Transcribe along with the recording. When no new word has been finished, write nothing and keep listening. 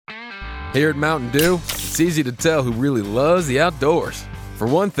Here at Mountain Dew, it's easy to tell who really loves the outdoors. For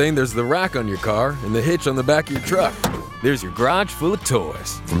one thing, there's the rack on your car and the hitch on the back of your truck. There's your garage full of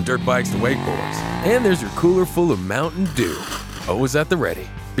toys, from dirt bikes to wakeboards. And there's your cooler full of Mountain Dew, always at the ready.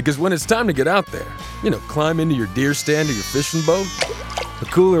 Because when it's time to get out there, climb into your deer stand or your fishing boat, a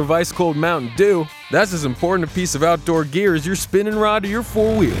cooler of ice-cold Mountain Dew, that's as important a piece of outdoor gear as your spinning rod or your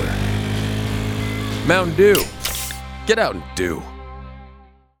four-wheeler. Mountain Dew. Get out and do.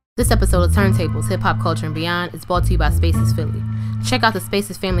 This episode of Turntables, Hip Hop Culture and Beyond is brought to you by Spaces Philly. Check out the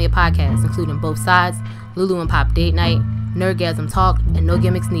Spaces family of podcasts, including Both Sides, Lulu and Pop Date Night, Nerdgasm Talk, and No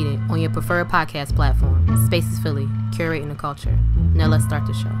Gimmicks Needed on your preferred podcast platform. Spaces Philly, curating the culture. Now let's start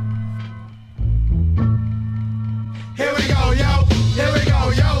the show. Here we go, yo. Here we go,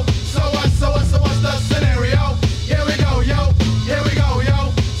 yo. So what's the scenario? Here we go, yo. Here we go,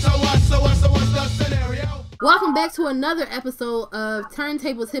 yo. So what's the scenario? Welcome back to another episode of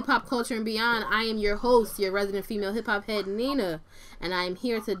Turntables, Hip Hop Culture and Beyond. I am your host, your resident female hip hop head, Nina, and I am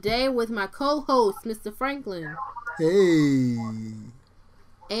here today with my co-host, Mr. Franklin. Hey.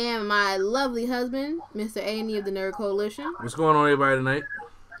 And my lovely husband, Mr. A&E of the Nerd Coalition. What's going on, everybody, tonight?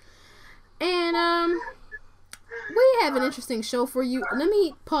 And, we have an interesting show for you. Let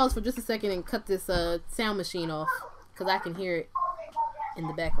me pause for just a second and cut this sound machine off, because I can hear it in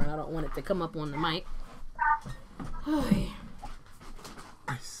the background. I don't want it to come up on the mic.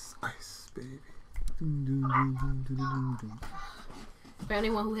 Ice, baby. For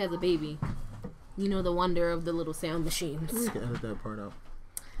anyone who has a baby, you know the wonder of the little sound machines. We can edit that part out.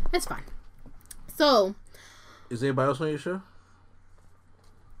 It's fine. So, is anybody else on your show?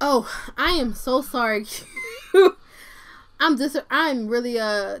 Oh, I am so sorry. I'm really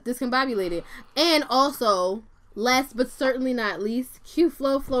discombobulated. And also, last but certainly not least,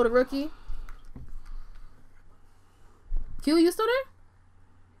 Flow the Rookie. Q, you still there?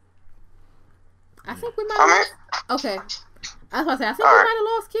 I think we might have lost. Okay. I was about to say, I think we might have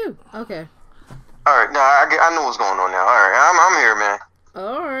lost Q. Okay. Alright, I know what's going on now. Alright, I'm here, man.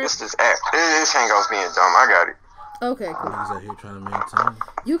 Alright. It's this app. This Hangout's being dumb. I got it. Okay, cool. Niggas out here trying to maintain.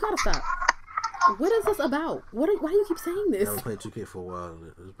 You gotta stop. What is this about? Why do you keep saying this? I haven't played 2K for a while.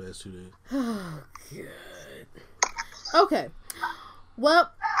 This past 2 days. Oh, God. Okay.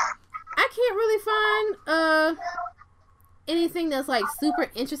 Well, I can't really find anything that's like super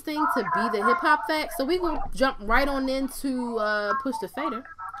interesting to be the hip hop fact. So we gonna jump right on into Push the Fader.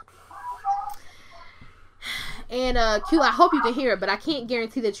 And Q, I hope you can hear it, but I can't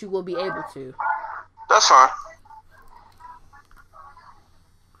guarantee that you will be able to. That's fine.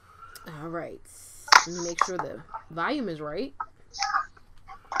 All right. Let me make sure the volume is right.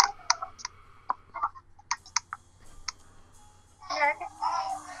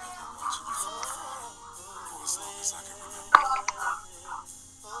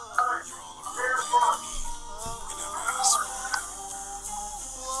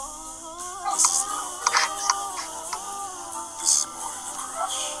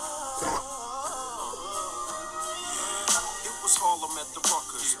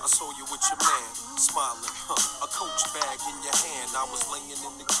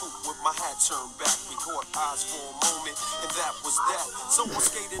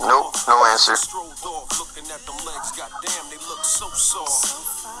 Nope, no answer.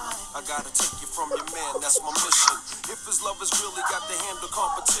 I gotta take you from your man, that's my mission. If his lovers really got to handle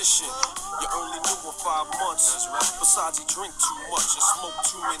competition, you only knew him 5 months. Besides, he drink too much and smoke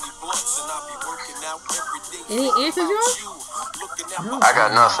too many blunts, and I be working out every day. Any answers, y'all? I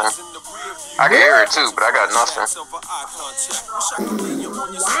got nothing. I can hear it too, but I got nothing.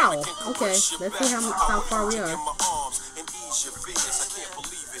 Wow. Okay, let's see how far we are.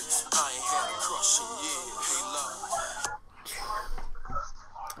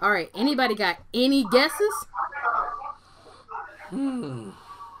 All right. Anybody got any guesses?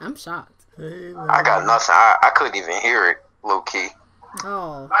 I'm shocked. I got nothing. I couldn't even hear it, low key.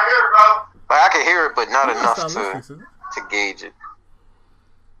 Oh. I hear it, bro. Like, I can hear it, but not enough to gauge it.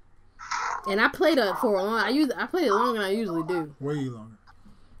 And I played it for a long. I played it longer than I usually do. Way longer.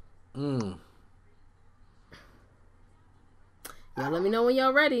 Y'all let me know when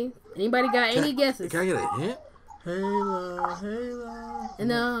y'all ready. Anybody got any guesses? Can I get a hint? Halo.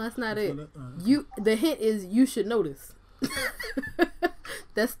 No, that's not it. The hint is you should notice.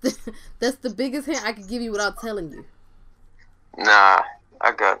 That's the biggest hint I could give you without telling you. Nah,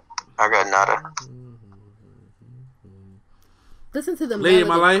 I got nada. Listen to the Lady in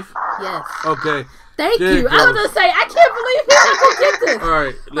My Life? Yes. Okay. Thank you. I was gonna say I can't believe people could get this.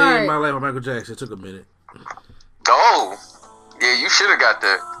 Alright, Lady in My Life by Michael Jackson. It took a minute. Go. Yeah, you should have got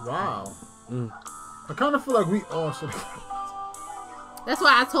that. Wow. I kind of feel like we all should have. That's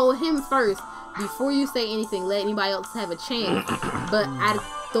why I told him first, before you say anything, let anybody else have a chance. But I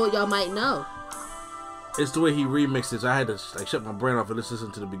thought y'all might know. It's the way he remixed it. So I had to like shut my brain off and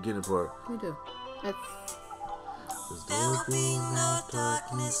listen to the beginning part. We do. That's...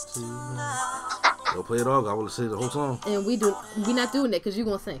 Yo, play it all. I want to sing the whole song. And we not doing that because you're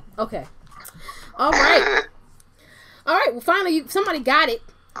gonna sing. Okay. All right. All right. Well, finally, somebody got it.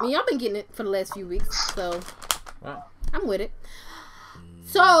 I mean, y'all been getting it for the last few weeks, so I'm with it.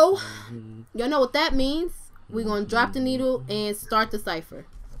 So, y'all know what that means. We're gonna drop the needle and start the cipher.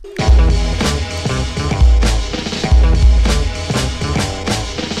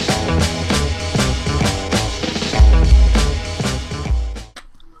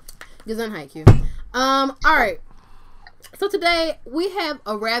 Gesundheit. All right. So today we have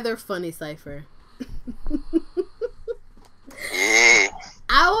a rather funny cipher. Yeah.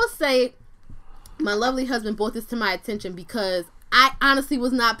 I will say my lovely husband brought this to my attention because I honestly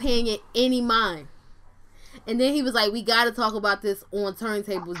was not paying it any mind. And then he was like, we got to talk about this on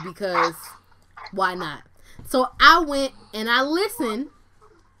Turntables because why not? So I went and I listened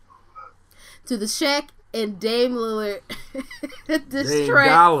to the Shaq and Dame Lillard diss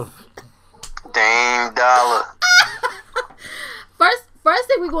track. Dame Dollar. First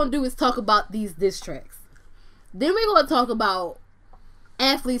thing we're going to do is talk about these diss tracks. Then we're going to talk about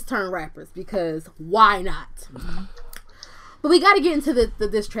athletes turn rappers because why not? Mm-hmm. But we got to get into the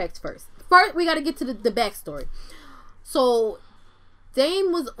diss tracks first. First, we got to get to the backstory. So,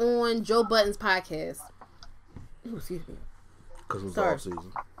 Dame was on Joe Budden's podcast. Ooh, excuse me. Because it was off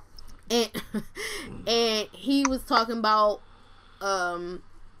season. And he was talking about,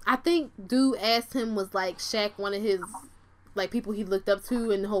 I think dude asked him, was like Shaq one of his like people he looked up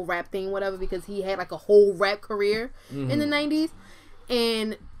to in the whole rap thing, whatever, because he had like a whole rap career in the 90s.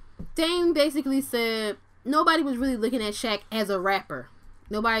 And Dame basically said nobody was really looking at Shaq as a rapper.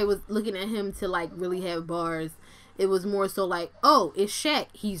 Nobody was looking at him to like really have bars. It was more so like, oh, it's Shaq,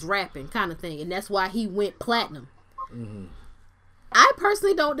 he's rapping kind of thing. And that's why he went platinum. Mm-hmm. I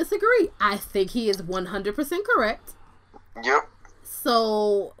personally don't disagree. I think he is 100% correct. Yep.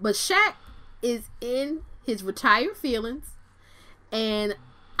 So, but Shaq is in his retired feelings. And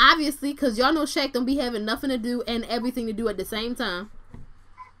obviously, because y'all know Shaq don't be having nothing to do and everything to do at the same time.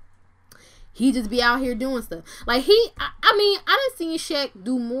 He just be out here doing stuff. Like I mean, I done seen Shaq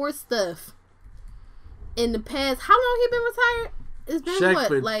do more stuff in the past. How long he been retired? It's been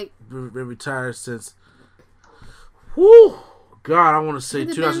Shaq what? been retired since, whoo, God, I want to say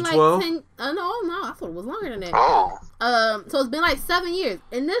 2012. Like no, I thought it was longer than that. Oh. So it's been like 7 years.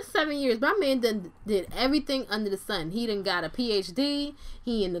 In this 7 years, my man did everything under the sun. He done got a PhD.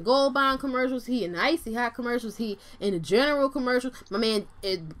 He in the Gold Bond commercials. He in the Icy Hot commercials. He in the General commercials. My man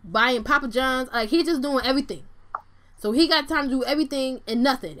is buying Papa John's. Like, he just doing everything. So he got time to do everything and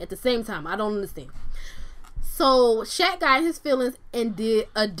nothing at the same time. I don't understand. So Shaq got his feelings and did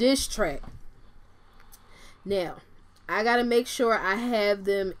a diss track. Now, I gotta make sure I have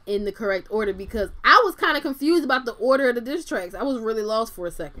them in the correct order because I was kind of confused about the order of the diss tracks. I was really lost for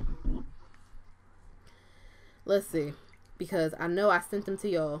a second. Let's see, because I know I sent them to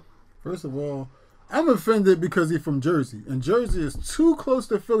y'all. First of all, I'm offended because he's from Jersey, and Jersey is too close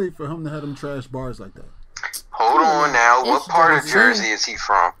to Philly for him to have them trash bars like that. Hold on now. What part of Jersey is he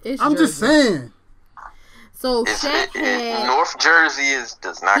from? I'm just saying. So Shaq had North Jersey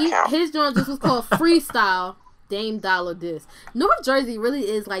does not count. His joint just was called Freestyle. Dame Dollar diss. North Jersey really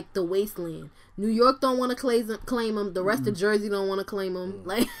is like the wasteland. New York don't want to claim them. The rest of Jersey don't want to claim them.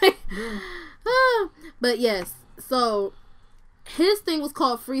 Like, but yes. So his thing was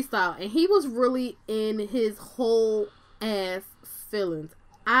called Freestyle, and he was really in his whole ass feelings.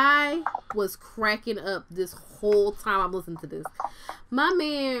 I was cracking up this whole time I'm listening to this. My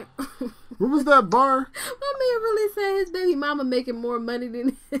man, what was that bar? My man really said his baby mama making more money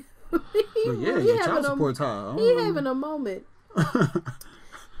than him. Your child support's high. He having a moment.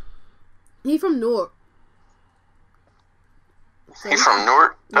 He from Newark. He from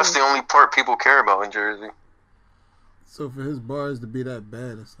Newark? That's the only part people care about in Jersey. So for his bars to be that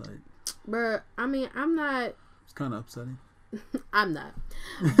bad, it's like... Bruh, I mean, I'm not... It's kind of upsetting. I'm not.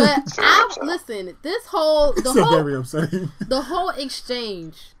 But listen, very upsetting. The whole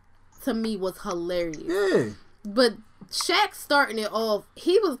exchange to me was hilarious. Yeah. But Shaq starting it off,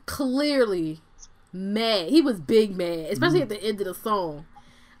 he was clearly mad. He was big mad, especially at the end of the song.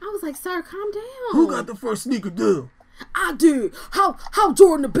 I was like, sir, calm down. Who got the first sneaker deal? I did. How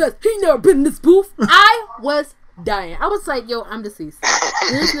Jordan the best? He never been in this booth. I was dying. I was like, yo, I'm deceased.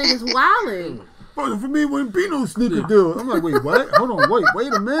 This nigga's wildin'. For me, wouldn't be no sneaker deal. I'm like, wait, what? Hold on,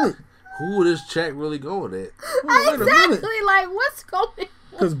 wait a minute. who is Shaq really going at? Wait a minute. Exactly. Like, what's going on?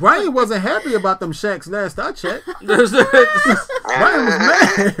 Because Brian wasn't happy about them Shaqs last I checked. Yes, Brian was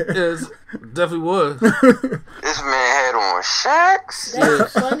mad. definitely was. This man had on Shaqs.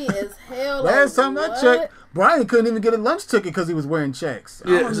 That's funny as hell. Last like, time I what? checked, Brian couldn't even get a lunch ticket because he was wearing Shaqs.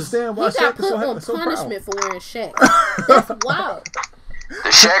 I Yeah, don't understand He why got Shaq put is on so punishment proud. for wearing Shaq. That's wild. The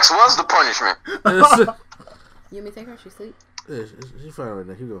Shaqs was the punishment. You want me to take her? She sleep? She's fine right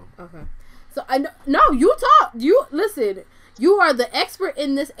now. Here you go. Okay. So I know. No, you talk. You listen. You are the expert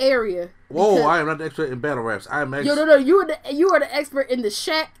in this area. Whoa, because- I am not the expert in battle raps. I am Yo, no. You are the expert in the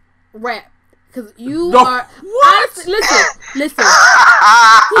Shaq rap. Because you No, are. what? Honestly, listen. He is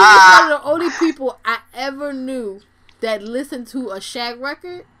one of the only people I ever knew that listened to a Shaq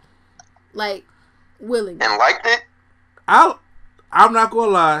record, like, willingly. And liked it? I'm not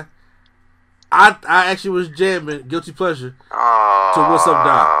gonna lie. I actually was jamming Guilty Pleasure to What's Up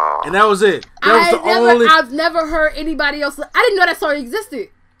Doc, and that was it. That was the only. I've never heard anybody else. I didn't know that song existed.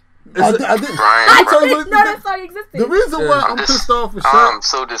 I didn't. Brian, I tell you didn't what- know that song existed. The reason why I'm I'm just- pissed off with Shaq, I'm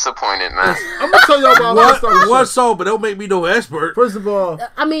so disappointed, man. I'm gonna tell y'all about I'm pissed off with one Shaq. song, but don't make me no expert. First of all,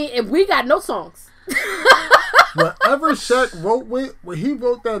 I mean, if we got no songs. whatever Shaq wrote with, when he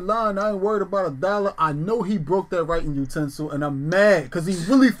wrote that line, I ain't worried about $1. I know he broke that writing utensil, and I'm mad because he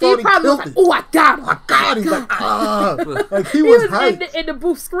really He thought he probably was killed like, it. "Oh, I got him! God, he's like, like he He was was hyped. in the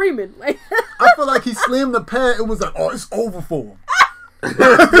booth screaming. Like, I feel like he slammed the pad. It was like, oh, it's over for him.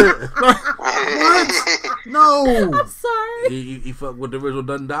 What? No. sorry. He fucked with the original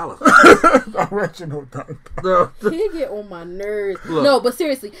 $1. Original done. No. He get on my nerves. Look. No, but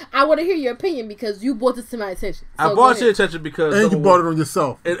seriously, I want to hear your opinion because you brought this to my attention. I So brought go your ahead. attention because And you bought it on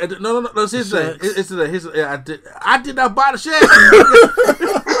yourself. No. Here's the thing. Shaqs. It's the thing. I did not buy the Shaq.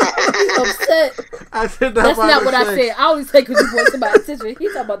 Upset. I did not That's buy not the what I Shaqs. said. I only say because you brought it to my attention. He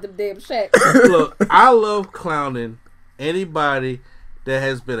talking about them damn Shaq. Look, I love clowning anybody that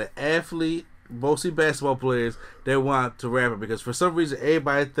has been an athlete, mostly basketball players, that want to rap it because for some reason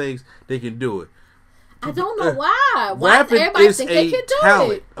everybody thinks they can do it. I don't know why. Why does Rapping everybody is think they a can do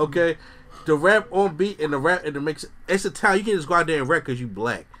talent, it? okay? The rap on beat and the rap and the mix, it's a talent. You can't just go out there and rap because you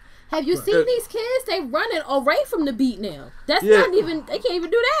black. Have you seen these kids? They running away from the beat now. That's Yeah. not even. They can't even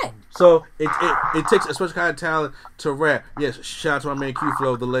do that. So it takes a special kind of talent to rap. Yes, shout out to my man Q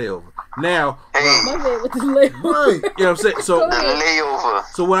Flow, the layover. Now, Hey, My man with the label. Right. you know what I'm saying? Go So the ahead.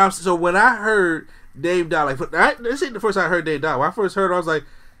 layover. so when I heard Dave die, this ain't the first time I heard Dave die. When I first heard it, I was like,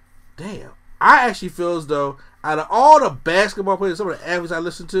 damn. I actually feel as though out of all the basketball players, some of the athletes I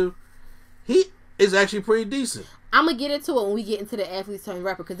listen to, he is actually pretty decent. I'm gonna get into it when we get into the athletes turning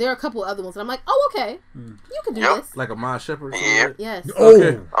rapper because there are a couple other ones. And I'm like, oh okay, you can do Yep. this. Like Amon Shepard. Yeah. Yes. Oh.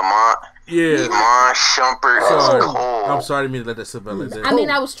 Okay. Amon Shumpert Sorry. is cold. I'm sorry, I didn't mean to let that slip out like that. I mean,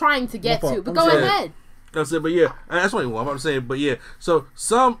 I was trying to get My fault. to, but I'm go sorry. ahead. That's it, but yeah, that's what I'm saying. But yeah, so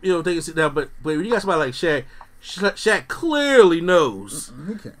some take a sit down, but when you got somebody like Shaq clearly knows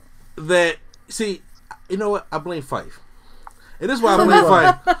He can't. that. See, you know what? I blame Fife, and this is why I blame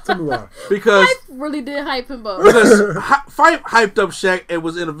Fife Tell me why. because I really did hype him up. Fife hyped up Shaq and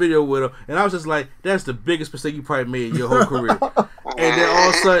was in a video with him, and I was just like, "That's the biggest mistake you probably made in your whole career." And then all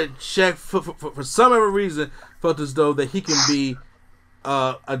of a sudden, Shaq, for some other reason, felt as though that he can be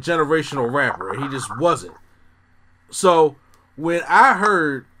a generational rapper, and he just wasn't. So when I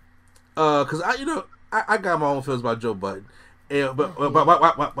heard, because I got my own feelings about Joe Budden, and but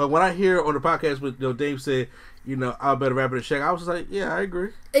when I hear on the podcast with Dave said, I better rap than Shaq, I was just like, yeah, I agree.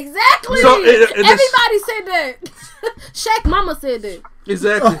 Exactly. So, it- Everybody said that. Shaq Mama said that.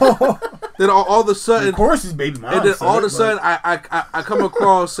 Exactly. Then all of a sudden, Of course, his baby mom. and then said all of it, a sudden, I come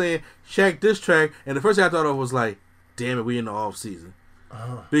across saying Shaq diss track, and the first thing I thought of was like, damn it, we in the off season.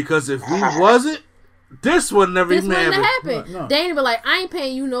 Because if we wasn't, this would never This even wouldn't have happen. happened. No. They ain't be like, I ain't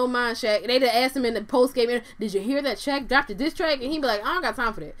paying you no mind, Shaq. They'd have asked him in the post game, did you hear that Shaq dropped a diss track? And he'd be like, I don't got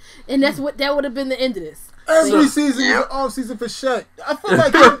time for that. And that would have been the end of this. Every season is Yep. an off season for Shaq. I feel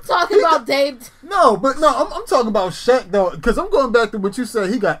like I'm talking about Dave. I'm talking about Shaq though, because I'm going back to what you said.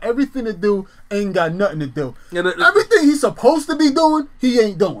 He got everything to do, ain't got nothing to do. Yeah, Everything he's supposed to be doing, he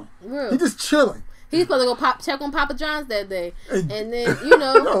ain't doing. Real. He just chilling. He's supposed to go check on Papa John's that day. And- And then,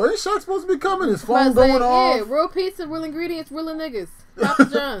 No, ain't Shaq supposed to be coming? His phone But going off. yeah, real pizza, real ingredients, real niggas. Papa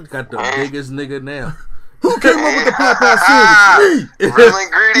John's. Got the biggest nigga now. Who came up with the Papa series? Me. Real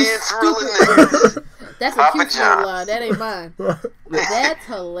ingredients, real niggas. That's a Papa cute John's. line. That ain't mine. That's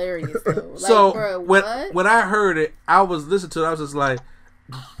hilarious though. Like, So bro, when what? when I heard it, I was listening to it. I was just like,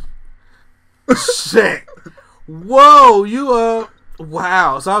 Shaq, whoa, you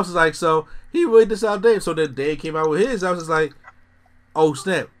wow. So I was just like, so he really dissed out Dave. So then Dave came out with his. I was just like, oh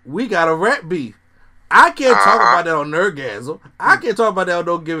snap, we got a rap beef. I can't talk about that on Nerdgasm. I can't talk about that on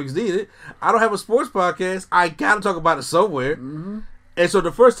No Gimmicks Needed. I don't have a sports podcast. I gotta talk about it somewhere. Mm-hmm. And so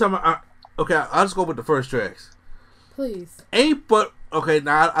the first time I'll just go with the first tracks. Please. Now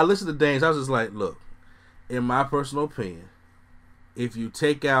I listened to Dame's. I was just like, look, in my personal opinion, if you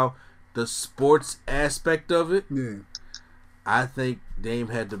take out the sports aspect of it, I think Dame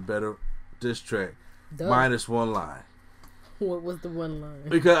had the better diss track. Minus one line. What was the one line?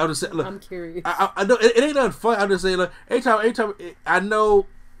 Because I'm just saying, look, I'm curious. I know it ain't nothing fun. I'm just saying, like, anytime I know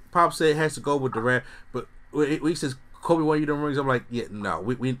Pop said it has to go with the rap, but when he says Kobe won you them rings, I'm like, yeah, no,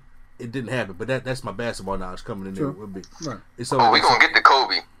 we it didn't happen. But that's my basketball knowledge coming in there with me. Right. We gonna get the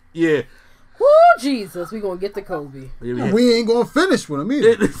Kobe. Yeah. Woo, Jesus, we gonna get the Kobe. Yeah. We ain't gonna finish with him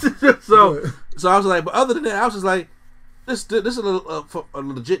either. so I was like, but other than that, I was just like, this is a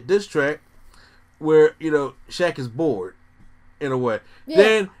legit diss track where Shaq is bored in a way.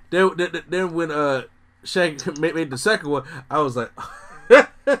 Yeah. Then when Shaq made the second one, I was like,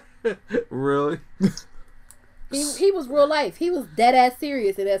 really? He was real life. He was dead ass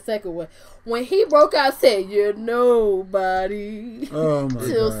serious in that second one. When he broke out, said, "You're nobody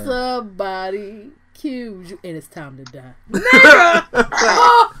till somebody kills you, and it's time to die." Nigga!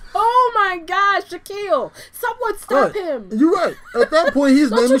 oh my gosh, Shaquille! Someone stop him! You're right. At that point,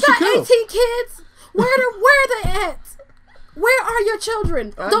 his name is Shaquille. Don't you got 18 kids? Where are they at? Where are your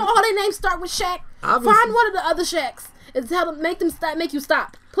children? Don't all their names start with Shaq? Obviously. Find one of the other Shaqs and tell them, make you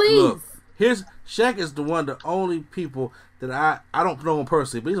stop, please. Look, Shaq is the only people that I don't know him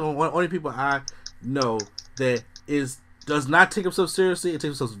personally, but he's the only people I know that does not take himself seriously and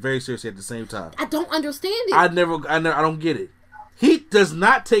takes himself very seriously at the same time. I don't understand it. I don't get it. He does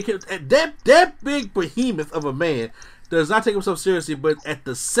not take it. That big behemoth of a man does not take himself seriously, but at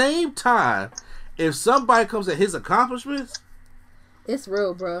the same time, if somebody comes at his accomplishments, it's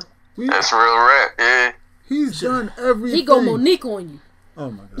real, bro. That's real rap, yeah. He's done everything. He go Monique on you.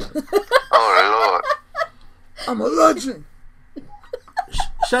 Oh my God. Oh Lord. I'm a legend.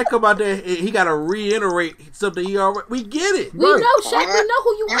 Shaq come out there, he got to reiterate something he already. We get it. We know Shaq. We know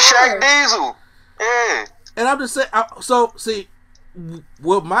who you are. You Shaq Diesel. Yeah. And I'm just saying. So see,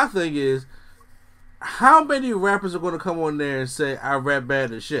 what my thing is, how many rappers are going to come on there and say I rap better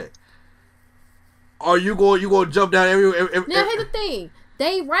than Shaq? Are you going to jump down every Now here's the thing.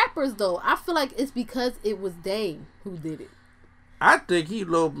 They rappers though. I feel like it's because it was Dame who did it. I think he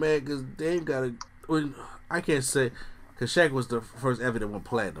low mad because Dame got a. I can't say because Shaq was the first ever that went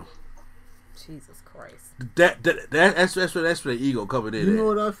platinum. Jesus Christ. That's where the ego coming in. You know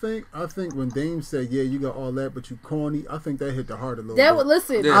what I think? I think when Dame said, "Yeah, you got all that, but you corny," I think that hit the heart a little bit.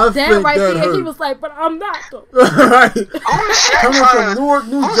 Listen, Yeah. that right there, hurt. he was like, "But I'm not though." Right. Who's Shaq Coming trying from Newark,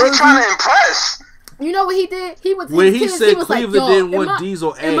 New Who's Jersey. he trying to impress? You know what he did? He was When his he kids, said was Cleveland like, didn't "Yo, want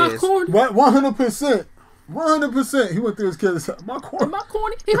Diesel am I ass." corny? 100%. 100%. He went through his kids. Am I Am corny? I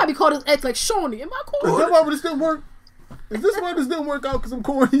corny? He probably called his ex like Shawnee. Am I Is corny? that why this didn't work? Is this why this didn't work out because I'm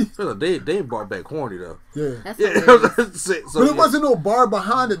corny? They brought back corny though. Yeah. That's Yeah, hilarious. But it wasn't no bar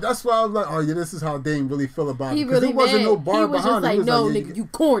behind it. That's why I was like, oh yeah, this is how Dame really feel about He it. Because really there wasn't mad. no bar He was behind just it. He like, was "No, yeah, nigga, you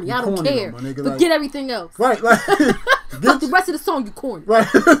corny. I don't corny, care. though, my nigga. Forget Like- everything else. Right, like Fuck the rest of the song, you corny." right.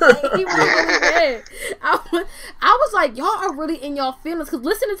 He was really mad. I was like, y'all are really in y'all feelings. Because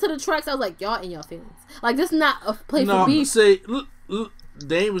listening to the tracks, I was like, y'all in y'all feelings. Like, this is not a place for beef. say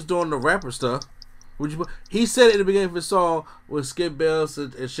Dame was doing the rapper stuff. He said it in the beginning of his song with Skip Bayless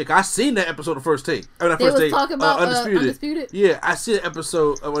and Shaq. I seen that episode of First Take. I mean, They First was Take, talking about Undisputed. Yeah, I see the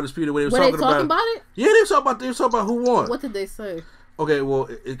episode of Undisputed where they was Were they talking about it? Yeah, they was talking about who won. What did they say? Okay, well,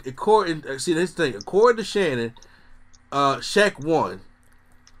 according this thing, according to Shannon, Shaq won.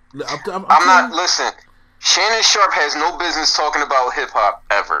 I'm not. Listen, Shannon Sharp has no business talking about hip hop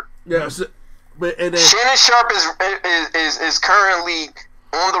ever. Yeah, but and then Shannon Sharp is currently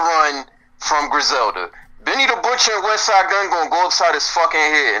on the run from Griselda. Benny the Butcher and Westside Gun gonna go upside his fucking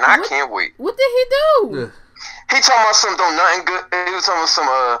head, and I can't wait. What did he do? yeah. He talking about some nothing good. He was talking about some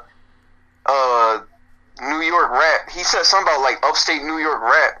New York rap. He said something about like upstate New York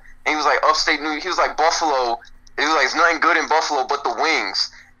rap, and he was like upstate New. He was like Buffalo. He was like there's nothing good in Buffalo but the wings,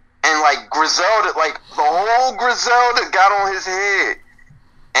 and like Griselda, like the whole Griselda got on his head,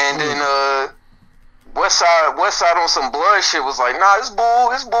 and then Westside on some blood shit was like, nah, it's bull,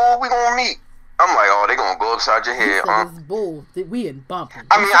 we gonna meet. I'm like, oh, they gonna go upside your He head. said it's bull. We in bumping.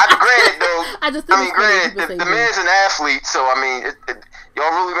 I mean, granted though. I just think it's funny when people say the bull. man's an athlete, so I mean,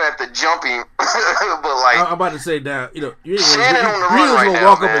 y'all really gonna have to jump him. But like, I'm about to say now, you ain't Shannon on the gonna, run right gonna now,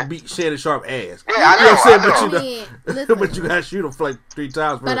 walk man. up and beat Shannon Sharp ass. Yeah, I You know what I'm saying? know. I But mean, you listen. but you gotta shoot him for like 3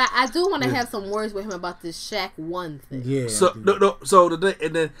 times. But first. I do want to have some words with him about this Shaq 1 thing. Yeah. So no. So the thing,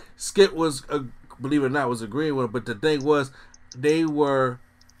 and then Skip was, believe it or not, was agreeing with him. But the thing was, they were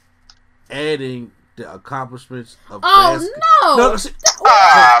adding the accomplishments of. Oh no! see,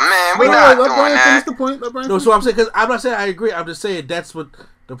 man, we not let doing Brian that. finish the point. Let Brian no. finish So I'm saying, because I'm not saying I agree. I'm just saying that's what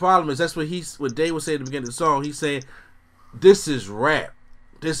the problem is. That's what Dave was saying at the beginning of the song. He's saying this is rap.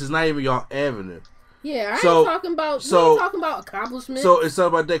 This is not even y'all avenue. Yeah, I So- ain't talking about. so- we ain't talking about accomplishments. So it's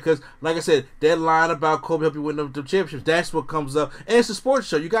something about that because, like I said, that line about Kobe helping you win the championships, that's what comes up. And it's a sports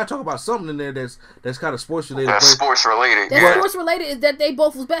show. You got to talk about something in there that's kind of sports related. That's But sports related. That's Yeah. sports related is that they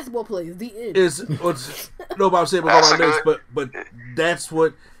both was basketball players. The end. it's nobody I'm saying That's about a this, good- but that's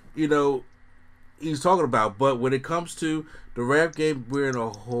what he's talking about. But when it comes to the rap game, we're in a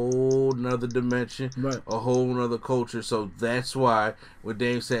whole nother dimension, Right. a whole nother culture. So that's why what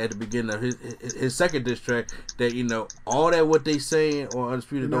Dave said at the beginning of his second diss track, that all that what they saying on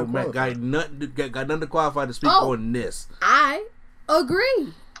Undisputed You're not don't got nothing to qualify to speak Oh. on this. I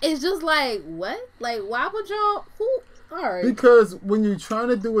agree. It's just like what? Like why would y'all? All right. Because when you're trying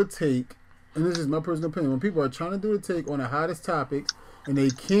to do a take, and this is my personal opinion, when people are trying to do a take on the hottest topics and they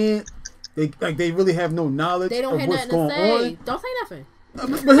can't, they really have no knowledge They don't of have what's nothing to going say. Don't say nothing.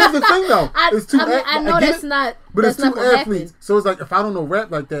 on. But here's the thing, though. It's two. I know get that's it, not. But that's it's two not gonna athletes, happen. so it's like if I don't know rap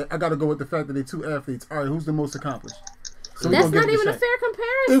like that, I got to go with the fact that they're two athletes. All right, who's the most accomplished? So we That's gonna give not it to even a Shaq. fair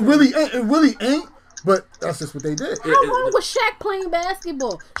comparison. It really ain't. It really ain't. But that's just what they did. How long was Shaq playing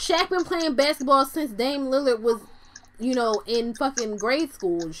basketball? Shaq been playing basketball since Dame Lillard was, in fucking grade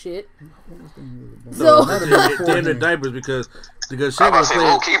school and shit. So Damn the diapers because I'm Shaq about to was say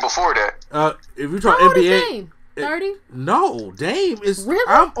low playing. key before that. If you talk how old is NBA, Dame? 30? no, Dame is. Really?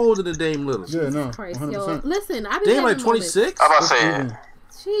 I'm older than Dame Lillard. Yeah, no, Christ, 100%. y'all. Listen, I've been Dame having like moments. 26. I'm about to say. Yeah,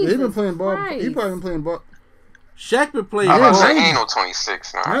 Jesus he been playing ball. Christ. He probably been playing ball. Shaq been playing I'm about to say ball. he ain't no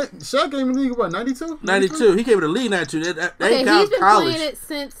 26 now. Right? Shaq came in the league what 92? 92. He came to the league 92. That Okay, ain't he's count been college. playing it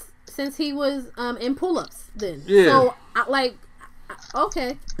since he was in pull-ups. Then, Yeah. So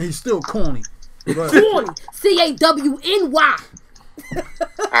okay, He's still corny. But corny. CAWNY.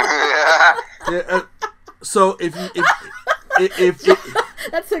 Yeah, so if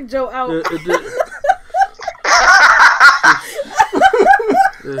That took Joe out.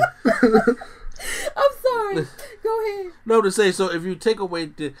 I'm sorry. Go ahead. no to say, so if you take away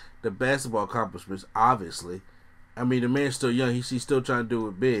the basketball accomplishments, obviously, I mean the man's still young. He's still trying to do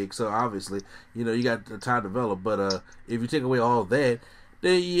it big. So obviously, you got the time to develop. But if you take away all that,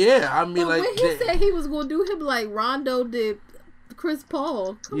 then yeah, I mean But like when he said he was gonna do him like Rondo did Chris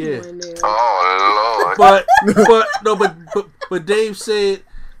Paul, come Yeah. on there. Oh Lord. but Dave said,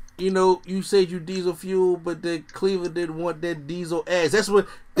 you said you diesel fuel, but then Cleveland didn't want that diesel ass.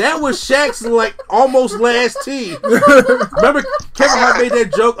 That was Shaq's like almost last team. Remember Kevin Hart made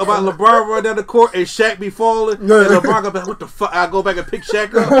that joke about LeBron running down the court and Shaq be falling, and LeBron go back, what the fuck? I go back and pick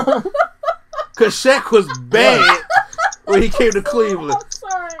Shaq up because Shaq was bad when he came to Cleveland. I'm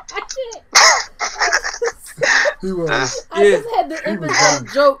sorry, I can't. he was. I Yeah. just had the image of the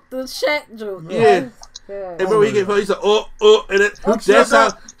joke, the Shaq joke. Yeah. God. And remember he said, and that's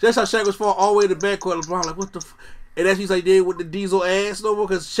how Shaq was falling all the way to the backcourt. LeBron like, what the f-? And that's what he's like, did with the diesel ass no more,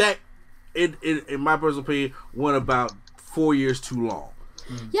 because Shaq, in my personal opinion, went about 4 years too long.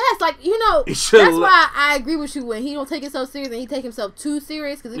 Yes, like He that's should've why I agree with you when he don't take himself serious and he take himself too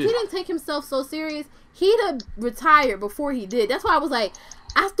serious. Because if he Yeah. didn't take himself so serious, he'd have retired before he did. That's why I was like,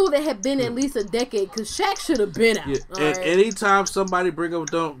 I thought it had been at least a decade because Shaq should have been out. Yeah. all And right? anytime somebody bring up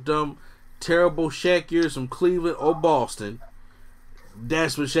dumb, terrible Shaq years from Cleveland or Boston,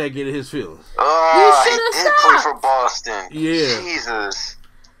 that's when Shaq getting his feelings. Oh, You he should've did play stopped. for Boston. Yeah. Jesus.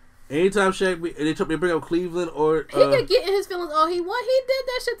 Anytime Shaq, they bring up Cleveland or He could get in his feelings all he want. He did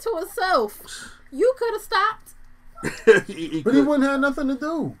that shit to himself. You could have stopped. he But he wouldn't have nothing to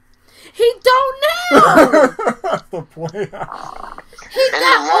do. He don't now. That's the point. He In got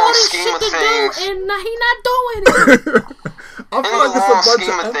the long all this scheme shit of to things- do, and he not doing it. I In feel the like long it's a scheme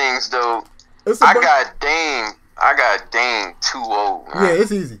bunch of things, though, It's a I bunch- got Dame too old. Man. Yeah,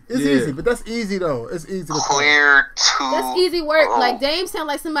 it's easy. It's Yeah. easy, but that's easy though. It's easy to play. Clear too. That's easy work. old. Like Dame sound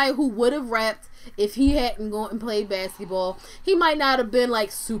like somebody who would have rapped if he hadn't gone and played basketball. He might not have been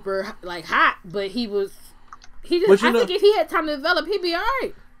like super like hot, but he was. He just. But you I know- think if he had time to develop, he'd be all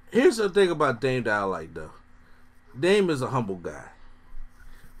right. Here's the thing about Dame that I like though. Dame is a humble guy.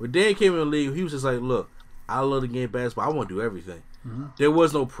 When Dan came in the league, he was just like, look, I love the game of basketball. I want to do everything. There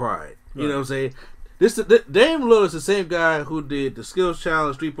was no pride. You know what I'm saying? Dame Lillard's the same guy who did the skills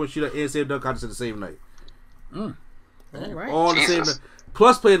challenge, 3-point shooter, and slam dunk contest the same night. All right. On the same night.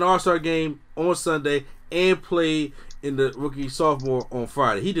 Plus played an All-Star game on Sunday and played in the rookie sophomore on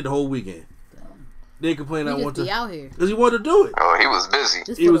Friday. He did the whole weekend. They complain I He want just to be out here. because he wanted to do it. Oh, he was busy.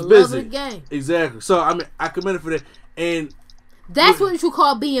 Just He for was the busy. love of the game. Exactly. So I mean, I commend him for that. And That's what you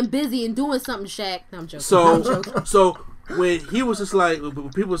call being busy and doing something, Shaq. No, I'm joking. I'm joking. so when he was just like, when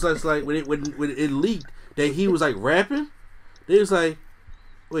people was just like, when it leaked that he was like rapping, they was like,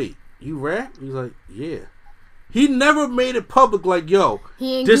 wait, you rap? He was like, yeah. He never made it public like, yo,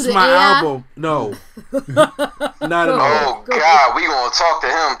 He ain't this do the my AI? album. No. Not at all. Oh God, we gonna talk to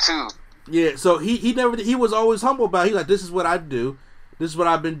him too. Yeah, so he never, he was always humble about it. He like, this is what I do. This is what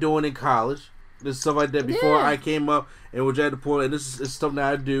I've been doing in college. This is stuff like that before Yeah. I came up and was at the point, and this is something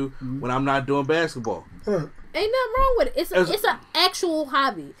that I do when I'm not doing basketball. Ain't nothing wrong with it. It's an actual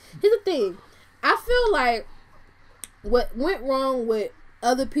hobby. Here's the thing. I feel like what went wrong with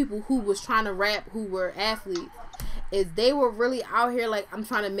other people who was trying to rap, who were athletes, is they were really out here like, I'm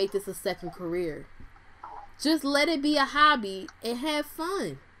trying to make this a second career. Just let it be a hobby and have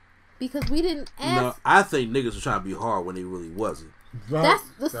fun. Because we didn't ask. No, I think niggas were trying to be hard when they really wasn't. That's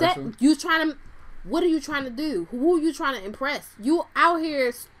the set. You trying to. What are you trying to do? Who are you trying to impress? You out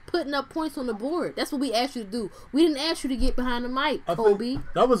here putting up points on the board. That's what we asked you to do. We didn't ask you to get behind the mic, I Kobe. think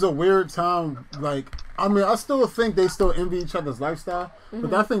that was a weird time. Like, I mean, I still think they still envy each other's lifestyle,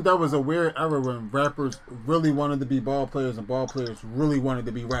 but I think that was a weird era when rappers really wanted to be ball players and ball players really wanted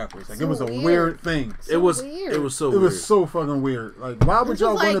to be rappers. Like, So it was a weird. weird thing. So It was weird. it was so It weird. was so fucking weird. Like, why would It's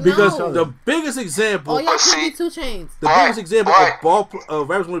y'all just want to like, be no. each other? the biggest example. Oh, y'all But could see- be 2 Chains. The Right, biggest example right. of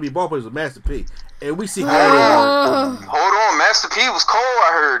rappers want to be ball players was Master P, and we see. Hold on, Master P was cold. I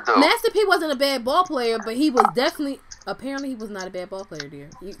heard though. Master P wasn't a bad ball player, but he was definitely. Apparently, he was not a bad ball player, dear.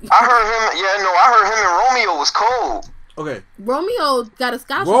 I heard him. Yeah, no, I heard him and Romeo was cold. Okay, Romeo got a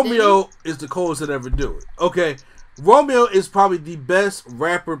scholarship. Romeo is the coldest that ever do it. Okay, Romeo is probably the best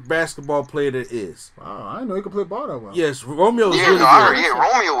rapper basketball player there is. Wow, I didn't know he could play ball that well. Yes, Romeo is Yeah, really no, I heard. good. Yeah,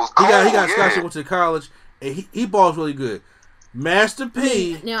 Romeo was He cold. got yeah. scholarship, went to college, and he balls really good. Master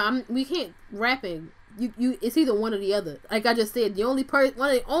P. Now we can't rapping. You it's either one or the other. Like I just said, one of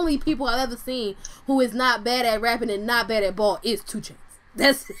the only people I've ever seen who is not bad at rapping and not bad at ball is 2 Chainz.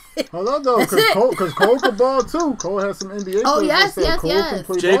 That's it. Hold on though, That's it. because Cole could ball too. Cole has some NBA. Oh, players yes, that say yes, Cole yes. can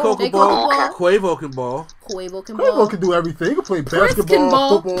play J. ball. Cole J. can Cole ball. can Quavo can ball. Quavo can Quavo ball. can do everything. He can play Prince basketball, can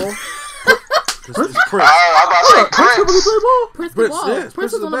ball. football. It's Prince. Oh, I'm about to say Prince can really Prince. play ball. Prince can Prince, ball. yes,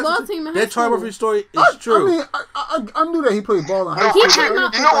 Prince was is on the best. ball team in high That Charlie school. Murphy story is true. I mean, I knew that he played ball in high No, school. but came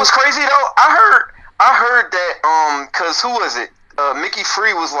out you know what's crazy though? I heard that cause who was it? Mickey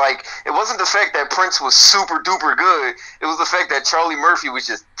Free was like, it wasn't the fact that Prince was super duper good. It was the fact that Charlie Murphy was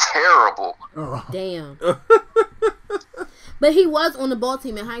just terrible. Oh. Damn. But he was on the ball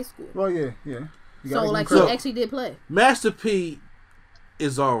team in high school. Well, yeah. You So gotta give like him he credit. actually did play. Master P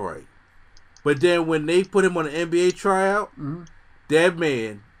is all right. But then when they put him on the NBA tryout, that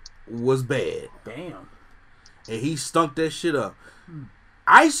man was bad. Damn. And he stunk that shit up.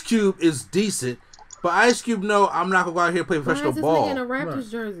 Ice Cube is decent, but Ice Cube, no, I'm not going to go out here and play Why professional is this ball. nigga in a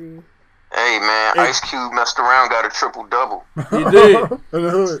Raptors jersey? Hey man, Hey. Ice Cube messed around, got a triple double. He did. In the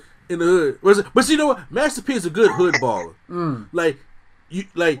hood. In the hood. But you know what? Master P is a good hood baller. Like,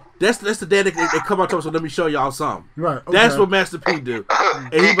 that's the dad that they come out to us, so let me show y'all something. Right. Okay. That's what Master P do.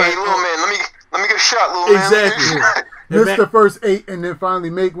 And Hey, he like, little man, let me get a shot, little man. Let me get a Exactly. shot. And Miss the first 8 and then finally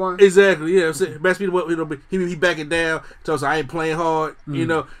make one. Exactly, yeah. So Master P, he backing down, tells us I ain't playing hard. You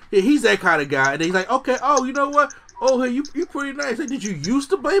know, he's that kind of guy. And he's like, okay, oh, you know what? Oh, hey, you pretty nice. Like, did you used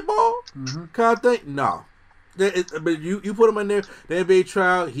to play ball? Kind of thing. No, but you put him in there. The NBA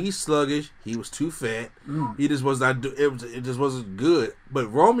trial, he's sluggish. He was too fat. He just was not. It just wasn't good. But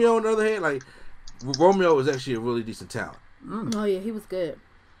Romeo, on the other hand, like Romeo was actually a really decent talent. Oh yeah, he was good.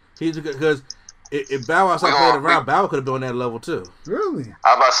 He's because if Bow Wow started playing around, Bow Wow could have been on that level too. Really?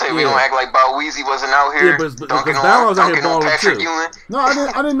 I was about to say, we Yeah. don't act like Bow Weezy wasn't out here Yeah, but dunking Bow Wow's out here dunking on balling, Patrick too. Ewing. No,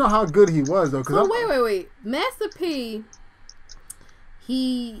 I didn't know how good he was though. So wait. Master P.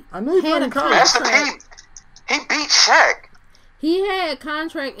 He I knew he played had a in college. Master contract. P, he beat Shaq. He had a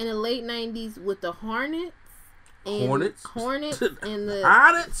contract in the late '90s with the Hornets. And Hornets? and the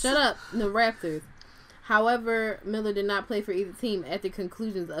Hornets? Shut up, the Raptors. However, Miller did not play for either team at the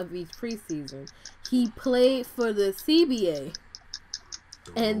conclusions of each preseason. He played for the CBA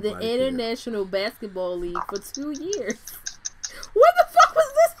and the Nobody cares. International Basketball League for 2 years. When the fuck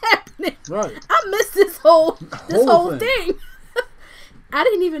was this happening? Right. I missed this whole Whole thing. I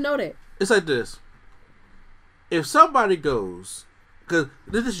didn't even know that. It's like this. If somebody goes, because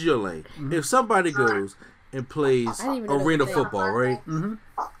this is your lane. If somebody goes and plays I didn't even know arena that was a thing. football, right?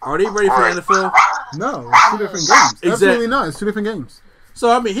 Are they ready for the NFL? No, it's 2 different games. Exactly. Absolutely not. It's 2 different games. So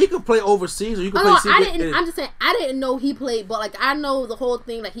I mean, he could play overseas, or you could Oh, play. no, season- I didn't. I'm just saying, I didn't know he played, but like I know the whole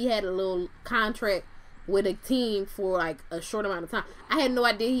thing. Like he had a little contract with a team for like a short amount of time. I had no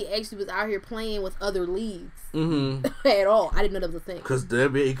idea he actually was out here playing with other leagues at all. I didn't know that was a thing. Because the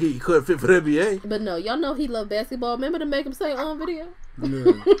NBA, he couldn't fit for the NBA. But no, y'all know he loved basketball. Remember to make him say on video?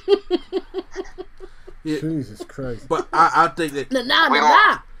 Yeah. Yeah. Jesus Christ. But I think that Nah. We Nah.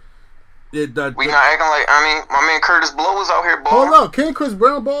 not the acting like. I mean, my man Curtis Blow was out here balling. Hold up. Can Chris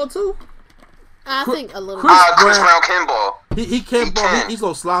Brown ball too? I think a little Chris- bit. Chris Brown- Brown can ball. he can't He ball. can. He's a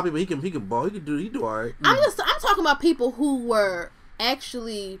little sloppy, but he can ball. He do all right. I'm talking about people who were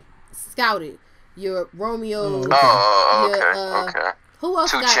actually scouted. Your Romeo. Oh, Yeah, okay. Who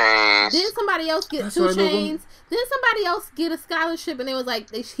else 2 got? Chainz. Didn't somebody else get That's 2 right, no, Chainz? Didn't somebody else get a scholarship and they was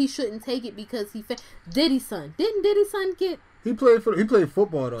like he shouldn't take it because Diddy's son. Didn't Diddy's son get? He played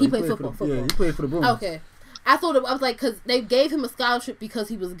football though. He played for football, Yeah, football. he played for the Bruins. Okay. I thought I was like, because they gave him a scholarship because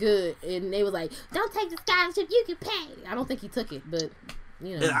he was good, and they was like, "Don't take the scholarship, you can pay." I don't think he took it, but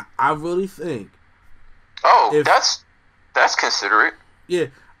you know, And I really think, Oh, If- that's considerate. yeah,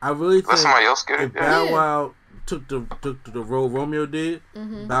 I really think Let somebody else get if it. Bow Yeah. Wow took the role Romeo did,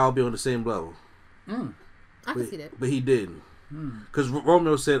 Bow would be on the same level. I can see that. But he didn't, because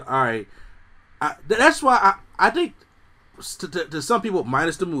Romeo said, "All right." That's why I think to some people,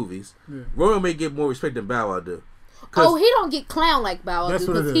 minus the movies, Romeo may get more respect than Bow Wow do. Oh, he don't get clown like Bow Wow That's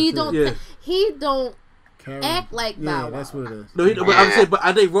what it because is, he yeah. don't Yeah. he don't Karen. act like Bow Yeah, Wow. that's what it is. No, but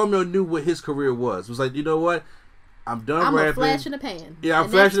I think Romeo knew what his career was. It was like, you know what? I'm done I'm a rapping. flash in the pan. Yeah, I'm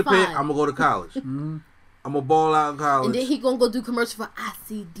and flashing the that's pan. fine. I'm gonna go to college. I'm gonna ball out in college. And then he gonna go do commercial for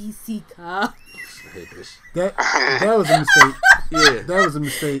ICDC car. I hate this. That was a mistake. Yeah. That was a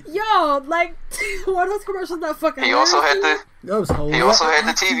mistake. Yo, like one of those commercials not fucking. He also had hilarious the That was hilarious. he also had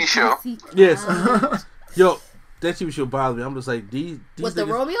the TV show. ICDC car. Yes. Yo, that TV show bothers me. I'm just like these. With the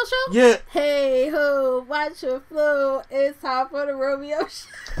niggas- Romeo show? Yeah. Hey ho, watch your flow. It's time for the Romeo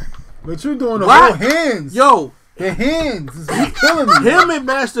show. But you doing the What? whole hands. Yo, The hands is killing me. him and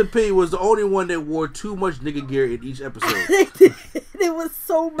Master P was the only one that wore too much nigga gear in each episode. It was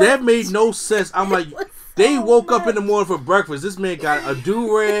so much. That made no sense. I'm like, was they so woke up in the much. morning for breakfast. This man got a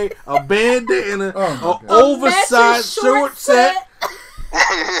do-rag, a bandana, Oh my a God. oversized short set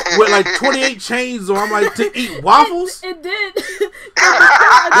with like 28 chains on. I'm like, to eat waffles? It did.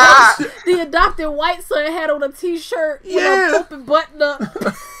 The adopted white son had on a t-shirt with Yeah. a open button up.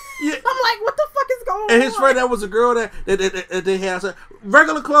 Yeah. I'm like, what the fuck is going on? And his friend, that was a girl that they had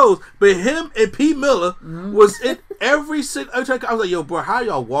regular clothes, but him and P. Miller was in every single. I was like, yo, bro, how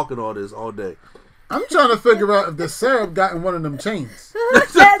y'all walking all this all day? I'm trying to figure out if the syrup got in one of them chains.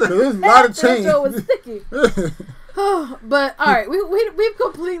 That- There's a lot of that chains. joint was sticky. But all right, we've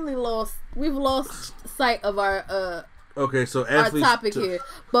completely lost. We've lost sight of our Okay, so athletes. topic here.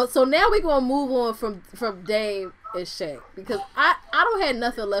 But so now we're gonna move on from Dame and Shaq because I don't have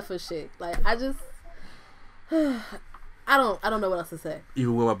nothing left for Shaq. Like I just I don't know what else to say.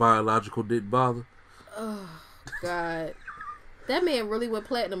 Even when my biological didn't bother. God, that man really went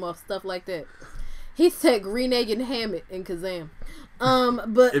platinum off stuff like that. He said Green Egg and Hammett in Kazam.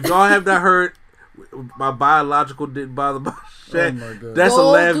 But If y'all have not heard, my biological didn't bother my Shaq. my God. That's a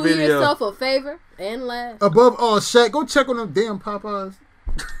go laugh do video. yourself a favor and laugh. Above all, Shaq, go check on them damn Popeyes.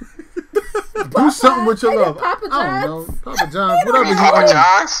 Do something with your Hey, love. Papa I don't John's. know. Papa John's. Whatever he Papa owns.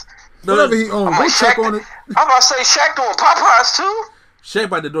 John's. Whatever he owns. I'm Go like, check Shaq, on it. I'm about to say Shaq doing Popeyes too. Shaq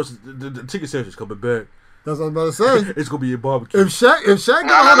by the door, the chicken sandwich is coming back. That's what I was about to say. It's gonna be a barbecue. If Shaq No, get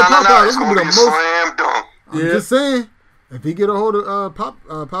a hold of Popeyes, It's it's gonna gonna be be the a most. slam dunk. I'm Yeah. just saying. If he get a hold of was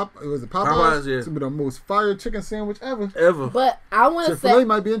it Popeyes? Popeyes, yeah. It's gonna be the most fire chicken sandwich ever. Ever. But I want to Chick-fil-A say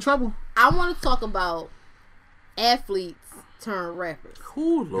might be in trouble. I want to talk about athletes turned rappers.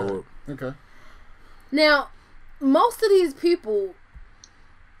 Oh Lord. Okay. Now, most of these people,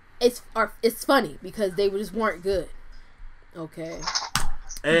 it's funny because they just weren't good. Okay.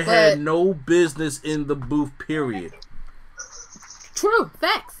 And But- had no business in the booth. Period. True,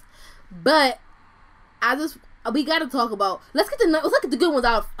 facts. But we got to talk about. Let's look at the good ones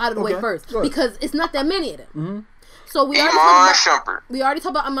out of the way Okay, first go ahead. because it's not that many of them. Mm-hmm. So we already Iman talked about. Shumpert. We already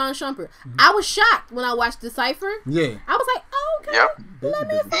talked about Iman Shumpert. I was shocked when I watched Decipher. Yeah. I was like, oh, okay, Yep. let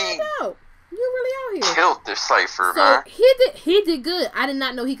me find out. You really out here. killed this cipher, So man. he did good. I did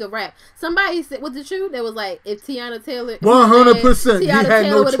not know he could rap. Somebody said, was it true? That was like, if Tiana Taylor 100%, he had Tiana no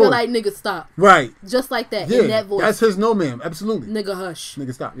Taylor would have been choice. like, nigga, stop. Right. Just like that, Yeah. in that voice. That's his no ma'am. Absolutely. Nigga, hush.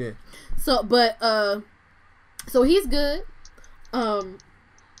 Nigga, stop. Yeah. So, but, so he's good.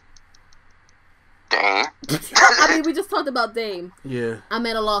 Dang. I mean, we just talked about Dame. Yeah. I'm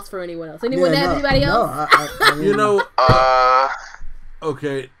at a loss for anyone else. Anyone Yeah, have no, anybody no, else? I mean, You know, Uh,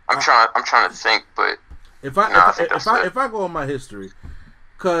 okay. I'm trying to think, but If I Nah, I think that's it. if I go on my history,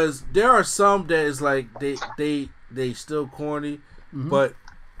 because there are some that is like they still corny, but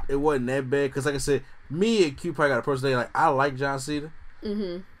it wasn't that bad. Because like I said, me and Q probably got a personality. Like I like John Cena.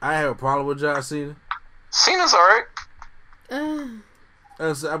 I have a problem with John Cena. Cena's alright. Uh, I'm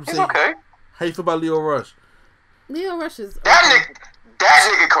He's saying, okay. how you feel about Leo Rush? Leo Rush is That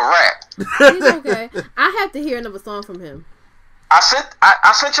nigga can rap. He's okay. I have to hear another song from him. I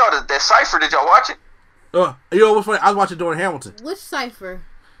sent y'all that cipher. Did y'all watch it? You know what's funny? I was watching during Hamilton. Which cipher?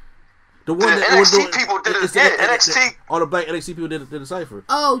 The The NXT people did it. it's Yeah, NXT. All the black NXT people did the cipher.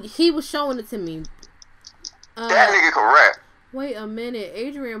 Oh, he was showing it to me. That nigga can rap. Wait a minute.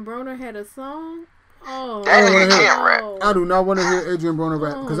 Adrian Broner had a song? Oh. That nigga can't rap. I do not want to hear Adrian Broner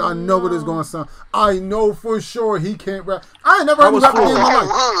rap because I know what it's going to sound. I know for sure he can't rap. I ain't never heard him was rap a day full. in my Whole life.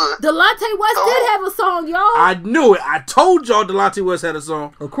 hood. Delonte West did have a song, y'all. I knew it. I told y'all Delonte West had a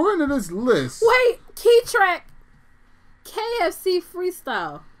song. According to this list, Wait, key track. KFC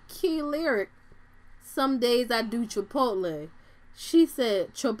freestyle. Key lyric. Some days I do Chipotle. She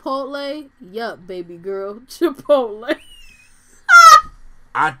said, Chipotle? Yup, baby girl. Chipotle.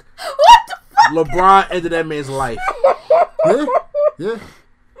 What the fuck? LeBron ended that man's life. yeah.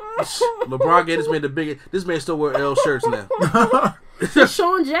 LeBron gave this man the biggest. This man still wear L shirts now.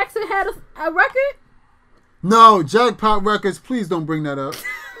 Sean Jackson had a record? No, Jackpot Records, please don't bring that up.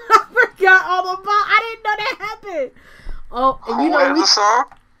 I forgot all about. I didn't know that happened. Oh, and you Who know had the song?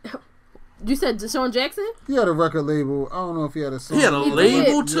 you said Deshaun Jackson? He had a record label. I don't know if he had a song. He had a He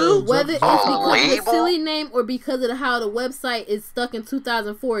label did. too. Whether it's because of the label? silly name or because of how the website is stuck in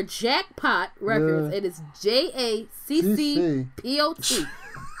 2004, Jackpot Records. Yeah. It is JACCPOT.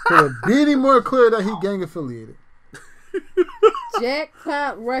 Could have been any more clear that he gang affiliated.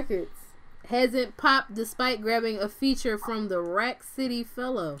 Jackpot Records hasn't popped despite grabbing a feature from the Rack City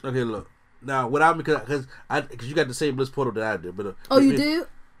Fellow. Okay, look. Now, without me, because you got the same Bliss portal that I did, but Oh, you do?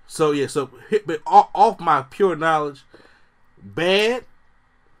 So yeah, but off my pure knowledge, bad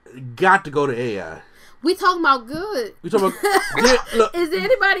got to go to AI. We talking about good. We talking about look. Is there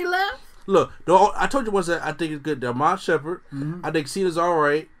anybody left? Look, I told you once that I think it's good. Damon Shepard, I think Cena's all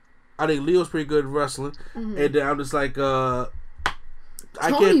right. I think Leo's pretty good at wrestling, and then I'm just like, I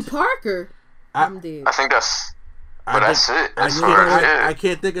Tony can't. Parker. I'm dead. I think that's. I But that's think- it. As far as I it.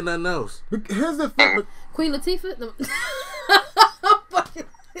 can't think of nothing else. Here's the thing. Queen Latifah. No. Fucking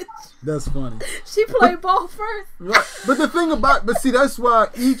bitch. That's funny. She played ball first. Right. But the thing about, but see, that's why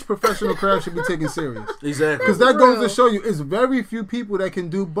each professional craft should be taken serious. Exactly. Because that goes Real. to show you, it's very few people that can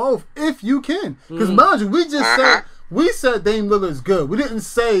do both. If you can, because mind you, we just said Dame Lillard's good. We didn't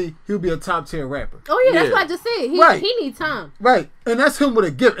say he'll be a top tier rapper. Oh yeah, that's Yeah. what I just said. Right. He needs time. Right, and that's him with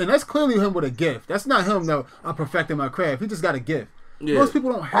a gift, and that's clearly him with a gift. That's not him though. I'm perfecting my craft. He just got a gift. Yeah. Most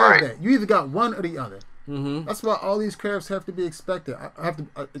people don't have Right. that. You either got one or the other. That's why all these crafts have to be expected. I have to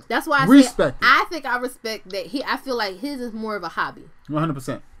That's why I respect said I think I respect that. I feel like his is more of a hobby,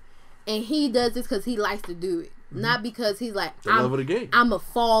 100%. and he does this because he likes to do it, not because he's like The love of the game. I'm a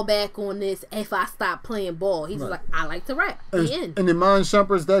fall back on this if I stop playing ball. He's just like I like to rap. The end. And Iman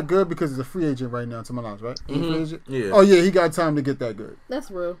Shumpert's that good because he's a free agent right now, to my knowledge, right? He's a free agent? Yeah. Oh yeah, he got time to get that good.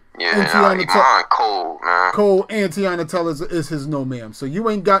 That's real. Yeah, And Tiana Iman cold, man. Cole and Tiana Teller is his no ma'am. So you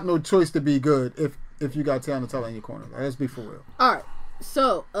ain't got no choice to be good if you got Tiana Teller in your corner. Like, let's be for real. All right,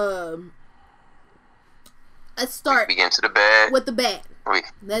 so let's start We get into the bad. with the bat. We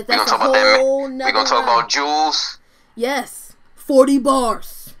That's gonna a talk about that. whole We nother gonna talk round. about Jules. Yes, 40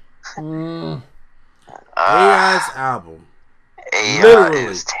 bars. AI's album AI Literally.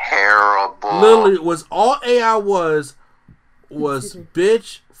 is terrible. literally was all AI was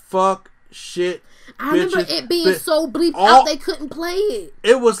bitch, fuck, shit. I remember bitches, it being bi- so bleeped all- out they couldn't play it.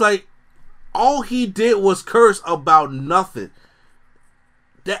 It was like all he did was curse about nothing.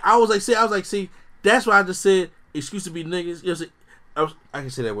 That I was like, see, that's why I just said excuse to be niggas. You know, I can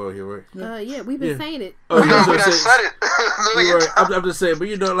say that word here, right? Yeah, we've been Yeah. saying it. Oh, No, we I'm done saying- said it. You're right. I'm just saying, but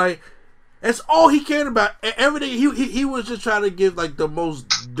you know, like that's all he cared about. Everything he was just trying to give like the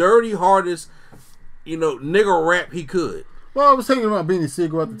most dirty, hardest, nigga rap he could. Well, I was thinking about Beanie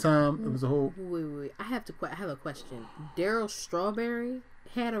Siegel at the time. It was a whole. Wait. I have a question. Daryl Strawberry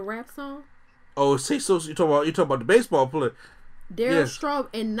had a rap song. Oh, see, so you talking about the baseball player? Daryl Yes.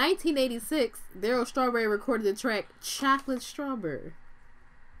 In 1986, Daryl Strawberry recorded the track "Chocolate Strawberry."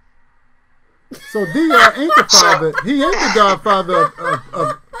 So D.R. ain't the father. He ain't the godfather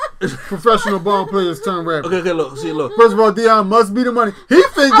of professional ball players turned rappers. Okay, look. First of all, Dion must be the money. He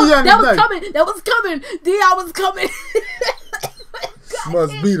think Dion That is was nice. coming. That was coming. Dion was coming.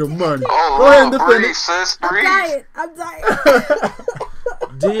 Must be the money. Oh, Go ahead and Lord, defend breathe, it. sis, I'm breathe. dying. I'm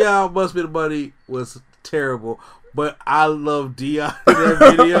dying. Dion Must Be the Money was terrible, but I love Dion in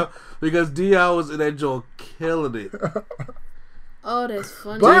that video because Dion was in that joint killing it. Oh, that's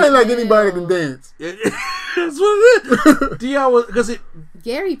funny. But I ain't like as anybody hell. that can dance. That's what it is. Dion was because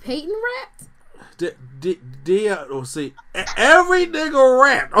Gary Payton rapped. Dion. Oh, see, every nigga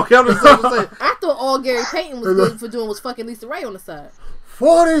rap. Okay, I'm just saying. I thought all Gary Payton was good for doing was fucking Lisa Ray on the side.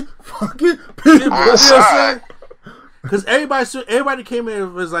 40 fucking people. You know what I'm saying? Because everybody came in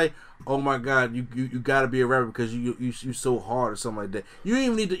and was like, "Oh my god, you got to be a rapper because you so hard" or something like that. You didn't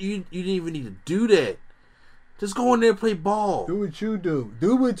even need to. You didn't even need to do that. Just go in there and play ball. Do what you do.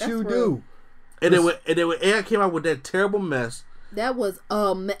 Do what That's you real. do. And then when AI came out with that terrible mess, That was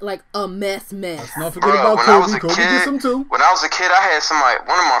like a mess. Not forget Bro, about when I was Kobe. a Kobe kid, did some too. When I was a kid, I had somebody.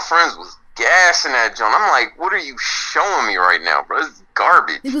 One of my friends was gassing that joint. I'm like, what are you showing me right now, bro? This is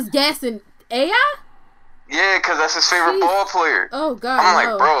garbage. He was gassing AI. Yeah, because that's his favorite Jeez. ball player. Oh God, I'm like,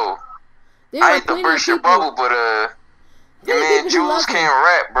 no. bro, There I were hate to plenty burst of your people. bubble, but your Plenty of man people who love Jules him. can't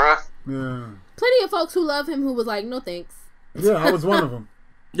rap, bro. Yeah. Plenty of folks who love him who was like, no thanks. Yeah, I was one of them.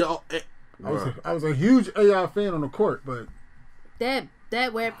 yo, I was a huge AI fan on the court, but That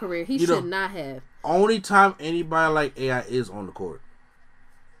rap career he You know- should not have. only time anybody like AI is on the court.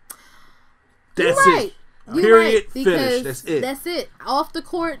 You're That's right. it. You're Period. right, because Finish. That's it. That's it. Off the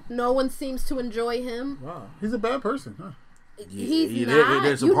court, no one seems to enjoy him. wow, he's a bad person, huh? He's yeah, not.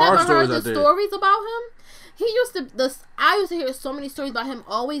 there's some You horror never heard stories the out there. stories about him? He used to. I used to hear so many stories about him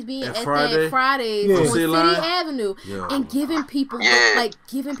always being At at Friday? that Fridays Yeah. on City City Line? Avenue Yeah. and giving people Yeah.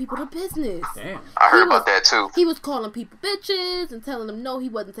 giving people the business. Damn. I heard He about was- that too. He was calling people bitches and telling them no, he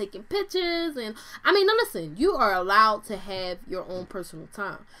wasn't taking pictures. And I mean, now listen, you are allowed to have your own personal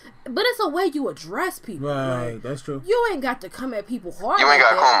time, but it's a way you address people. Right, Like, that's true. you ain't got to come at people hard. You ain't like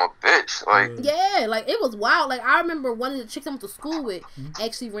gotta that. call him a bitch. Like, Yeah, like it was wild. Like I remember one of the chicks I went to school with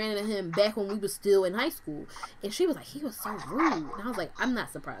actually ran into him back when we was still in high school, and she was like, "He was so rude," and I was like, "I'm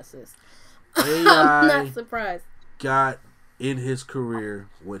not surprised, sis. I'm AI not surprised." got in his career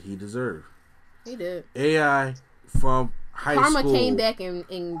what he deserved. He did. AI from high Karma school. came back and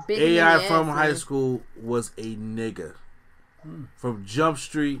bit him in AI the from ass, high man. school was a nigga from Jump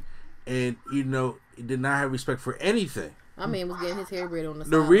Street, and he did not have respect for anything. My man was getting his hair braided on the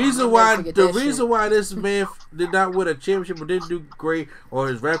side. The I'll reason never why forget the that reason shit. why this man did not win a championship or didn't do great or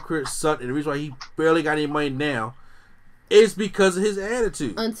his rap career sucked, and the reason why he barely got any money now is because of his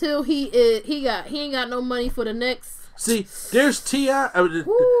attitude. Until he ain't got no money for the next. See, there's T.I.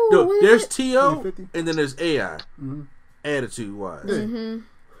 Woo, No, what is there's it? T.O. 50? and then there's AI. Attitude wise. Yeah.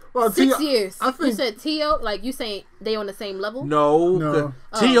 Well, 6 T.I. years. I You think said T.O. Like you saying they on the same level? No, No.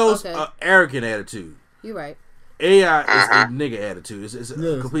 T.O.'s okay. arrogant attitude. You're right. AI is a nigga attitude. It's a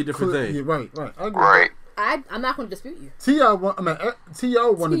yeah, complete different clear- thing. Yeah, right. I agree. right. I'm not going to dispute you. T.O. wanted to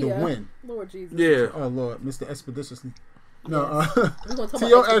T.O. win. Lord Jesus. Yeah. Oh Lord, Mr. Expeditiously. No, We gonna talk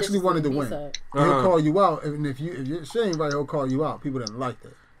T.O. about actually wanted to win. B-side. He'll call you out, and if you she ain't right, he'll call you out. People didn't like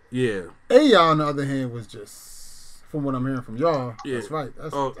that. Yeah. AI, on the other hand, was just from what I'm hearing from y'all. Yeah. That's right.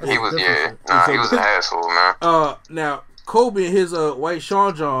 That's, Oh, that's He a was, different yeah. shit. Nah, So he was an asshole, man. Now Kobe and his white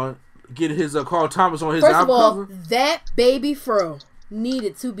Sean John get his Carl Thomas on his First of album all, cover. that baby fro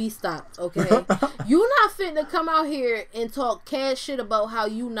needed to be stopped, okay? You not fit to come out here and talk cash shit about how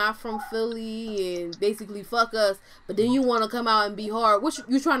you not from Philly and basically fuck us, but then you want to come out and be hard. What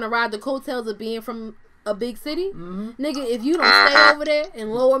you trying to ride the coattails of being from a big city? Nigga, if you don't stay over there in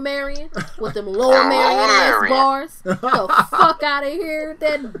Lower Marion with them Lower Marion ass Marion. bars, the fuck out of here with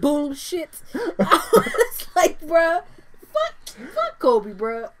that bullshit. It's like, bruh, fuck Kobe,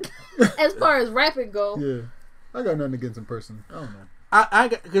 bruh. As far as rapping go, Yeah, I got nothing against him personally. I don't know. I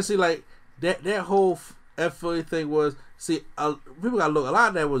can see like that whole Philly thing was people got to look. A lot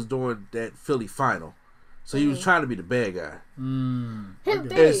of that was during that Philly final, so he was trying to be the bad guy. here's the And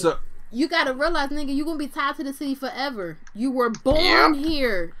thing. so You gotta realize, nigga, you gonna be tied to the city forever. You were born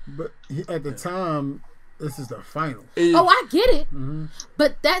here. But at the time, this is the final. Oh, I get it.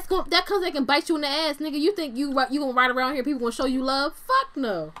 But that comes back and bite you in the ass, nigga. You think you gonna ride around here? People gonna show you love? Fuck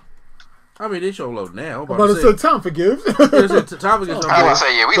no. I mean, they show love now. But it's a time forgives. Time against I was gonna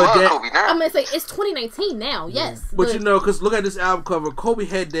say, yeah, we But love that- Kobe now. I'm gonna say it's 2019 now. Yes, But you know, because look at this album cover. Kobe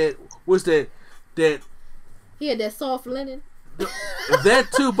had that. What's that? that He had that soft linen. that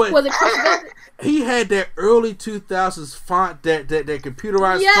too, but Was it Chris Velvet? he had that early 2000s font, that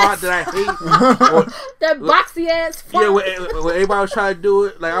computerized Yes. font that I hate. Or, That boxy ass font. yeah, when everybody was trying to do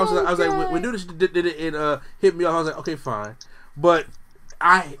it, like I was Oh, like, God. when this did it, hit me off. I was like, okay, fine, but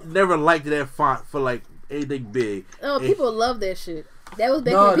I never liked that font for like anything big. Oh, And- people love that shit. That was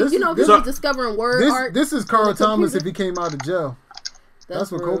back Nah, when this you know is- people this- discovering word art. This is on Carl the Thomas computer. if he came out of jail. That's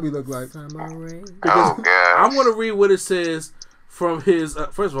what real. Kobe looked like. Summer rain. Oh god. I'm gonna read what it says from his.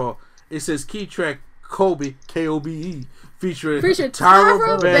 First of all, it says key track Kobe Kobe featuring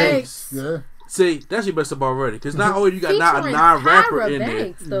Tyra Banks. Yeah. See, that's your best up already, because not only you got a Featuring non-rapper Tyra in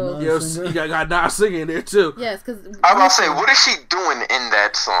Banks, though. Nice. there, Singer. you got Nas singing in there too. Yes, because I'm about to say, what is she doing in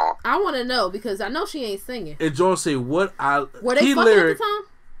that song? I want to know because I know she ain't singing. And John say what I Were they key fucking lyric. at the time?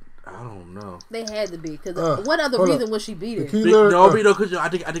 I don't know. They had to be because what other hold reason up. would she be The there? key Big, lyric, no, but no, because I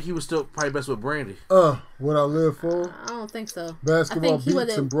think he was still probably best with Brandy. what I live for. I don't think so. Basketball I think he beats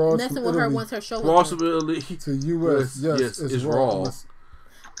wasn't and broads messing from with her Italy. once her show was on. Possibility. To U.S. Yes, it's raw.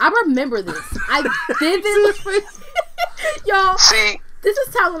 I remember this. I vividly. Y'all, See, this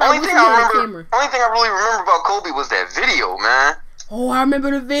is time when I only wish we thing I had a remember, camera. only thing I really remember about Kobe was that video, man. Oh, I remember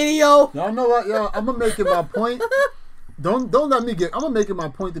the video. Y'all know what, y'all? I'm gonna make it my point. Don't let me get. I'm gonna make it my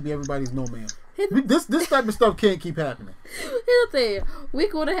point to be everybody's no man. This type of stuff can't keep happening. Here's the thing: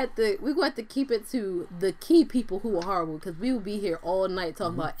 we're gonna have to keep it to the key people who were horrible because we will be here all night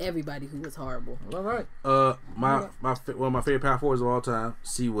talking about everybody who was horrible. All right. One of my favorite power forwards of all time,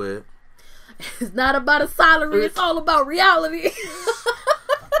 C-Web. It's not about a salary; it's all about reality.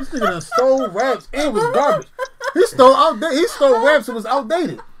 This nigga done stole raps and was garbage. He stole raps and was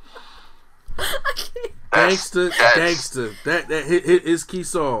outdated. Gangster. That's- That his key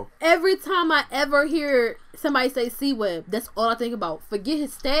song. Every time I ever hear somebody say C-Web, that's all I think about. Forget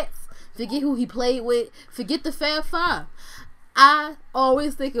his stats, forget who he played with, forget the Fab Five. I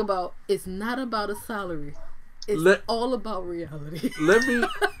always think about it's not about a salary. It's all about reality.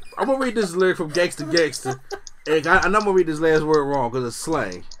 I'm gonna read this lyric from Gangsta Gangsta, and I'm gonna read this last word wrong because it's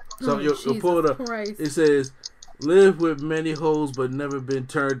slang. So you'll pull it up. Christ. It says, "Live with many hoes but never been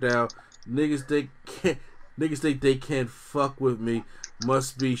turned down. Niggas think they can't fuck with me.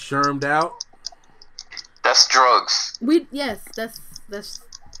 Must be shermed out." That's drugs. That's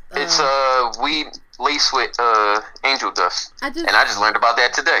It's weed laced with angel dust. I just And I just learned about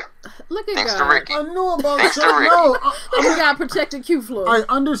that today. look at Thanks to God. Ricky. I knew about Thanks to that. Ricky. No, Look at God protecting Q floor. I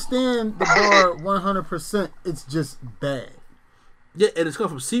understand the bar 100%. It's just bad. Yeah, and it's come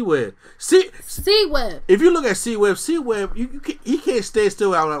from C-Web. C-Web. If you look at C-Web, he can't stay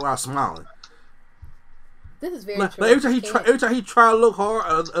still while smiling. This is very Like, true. every time he try to look hard,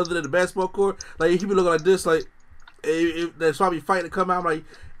 other than the basketball court, like he be looking like this, like if that's why be fighting to come out. I'm like,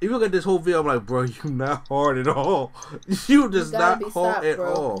 if you look at this whole video, I'm like, bro, you not hard at all. You just gotta not be hard stopped, at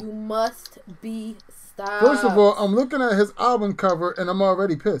bro. all. You must be stopped. First of all, I'm looking at his album cover and I'm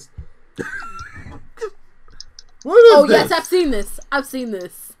already pissed. What is oh this? yes, I've seen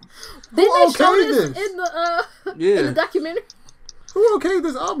this. Didn't they show okayed this this? in the Yeah. in the documentary? Who okayed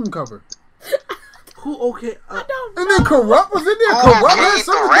this album cover? Who okay? I don't And know. then Corrupt was in there. Who Corrupt okayed had the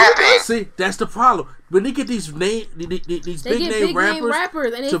something to do with rapping? this? See, that's the problem. When they get these They big get name big rappers, name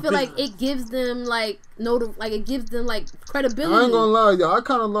rappers, and they to feel be- like it gives them like it gives them like credibility. I ain't gonna lie, y'all. I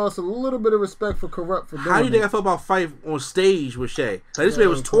kind of lost a little bit of respect for Corrupt for doing how do you think I it. felt about Fife on stage with Shaq? Like this man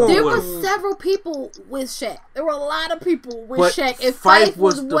was touring There with were him. several people with Shaq. There were a lot of people with But Shaq, and Fife Fife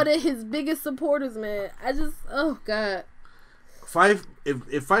was was the- one of his biggest supporters. Man, oh god, Fife,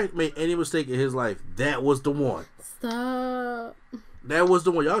 if Fife made any mistake in his life, that was the one. stop. That was the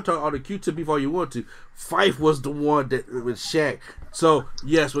one. Y'all talk all the Q-tip beef all you want to. Fife was the one that with Shaq. So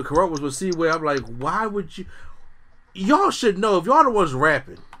yes, when Corrupt was with C-Way, I'm like, why would you? Y'all should know if y'all the ones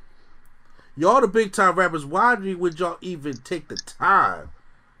rapping, y'all the big time rappers. Why would y'all even take the time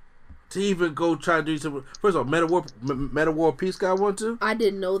to even go try to do something? First of all, Meta War Peace got one too. I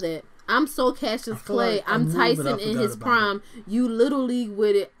didn't know that. I'm so Cassius feel Clay. like I I'm knew, but I Tyson in forgot his about prime. You Little League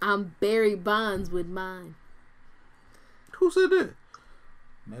with it. I'm Barry Bonds with mine. Who said that?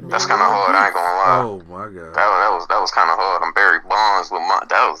 That's kind of hard. I ain't gonna lie. Oh my god. That was kind of hard. I'm Barry Bonds with my.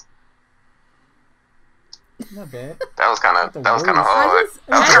 Not bad. That was kind of Not the hard.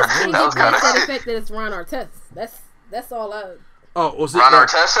 I just can't That was get kind past the of. fact that it's Ron Artest. That's all I. Oh, was it? Ron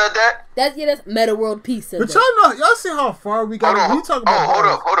Artest said that. That's Meta World Peace. Said But that. y'all see how far we got. Hold on. We talk about hold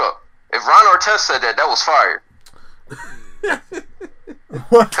bars. up. If Ron Artest said that, that was fire.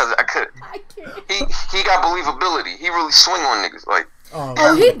 What? Cause I could. I can't. He got believability. He really swing on niggas. Like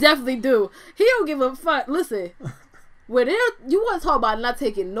Oh, he definitely do. He don't give a fuck. Listen, when you want to talk about not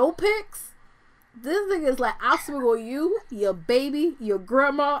taking no pics, This nigga is like, I'll swing on you, your baby, your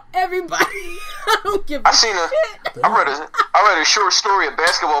grandma, everybody. I don't give a shit. I read a short story. A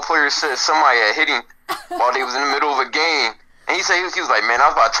basketball player said somebody had hit him while they was in the middle of a game, and he said he was like, man, I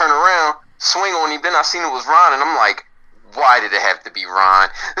was about to turn around, swing on him. Then I seen it was Ron, and I'm like, why did it have to be Ron?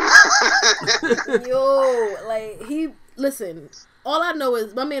 Yo, like listen. All I know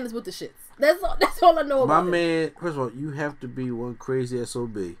is my man is with the shits. That's all I know about my man. First of all, you have to be one crazy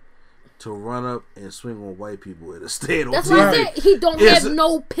SOB to run up and swing on white people at a stand on That's TV. why I said he don't Yes. have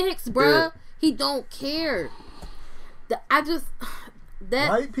no picks, bruh. Yeah. He don't care.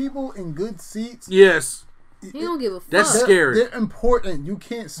 White people in good seats. Yes, He don't give a fuck. That's scary. They're important. You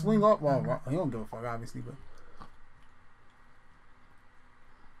can't swing up. Well, he don't give a fuck, obviously, but.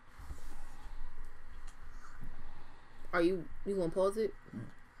 Are you gonna pause it?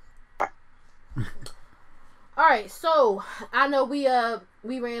 All right, so I know we ran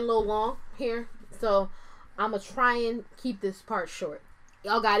a little long here, so I'm gonna try and keep this part short.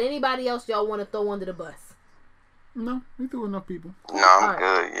 Y'all got anybody else y'all want to throw under the bus? No, we threw enough people. No, I'm Alright.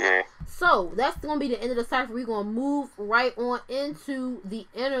 good. Yeah. So that's gonna be the end of the cipher. We're gonna move right on into the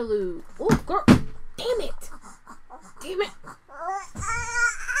interlude. Oh, girl, damn it!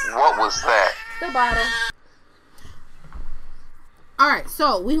 What was that? The bottle. All right,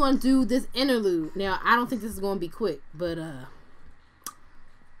 so we're gonna do this interlude. Now, I don't think this is gonna be quick, but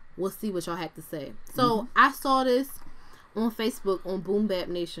we'll see what y'all have to say. So I saw this on Facebook on Boom Bap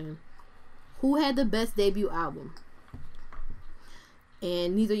Nation. Who had the best debut album?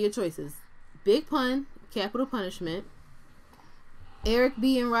 And these are your choices: Big Pun, Capital Punishment; Eric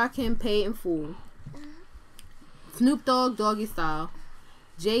B and Rakim, Paid in Full; Snoop Dogg, Doggy Style;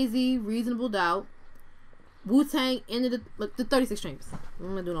 Jay-Z, Reasonable Doubt; Wu-Tang, End of the 36 Chambers.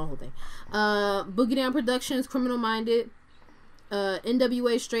 I'm not doing the whole thing. Boogie Down Productions, Criminal Minded;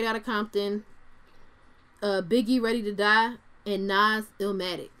 NWA, Straight Outta Compton; Biggie, Ready to Die; and Nas,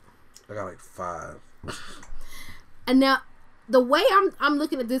 Illmatic. I got like 5. And now, the way I'm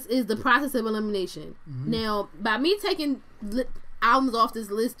looking at this is the process of elimination. Now, by me taking albums off this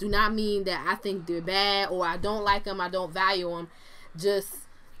list, do not mean that I think they're bad or I don't like them, I don't value them. Just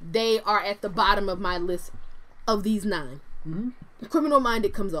they are at the bottom of my list of these 9. Criminal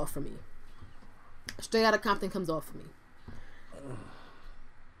Minded comes off for me. Straight Outta Compton comes off for me.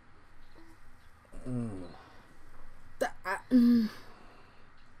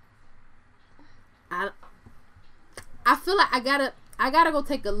 I feel like I gotta go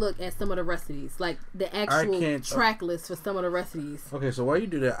take a look at some of the rest of these, like the actual track list for some of the rest of these. Okay, so while you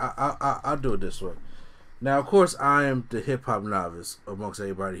do that, I'll do it this way. Now, of course, I am the hip hop novice amongst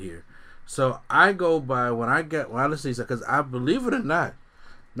everybody here, so I go by when I listen to these, because I believe it or not,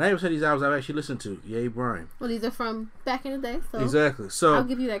 90% of these albums I've actually listened to. Yay, Brian. Well, these are from back in the day, so Exactly. So I'll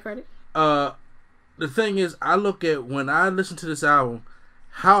give you that credit. The thing is, I look at when I listen to this album,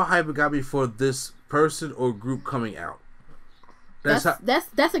 how hype it got me for this person or group coming out. That's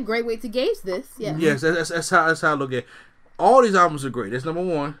a great way to gauge this. Yeah. Yes, that's how I look at it. All these albums are great. That's number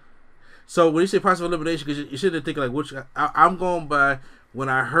one. So when you say process of elimination, because you shouldn't think like which I'm going by when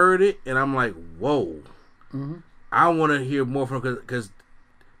I heard it and I'm like, whoa, I want to hear more from because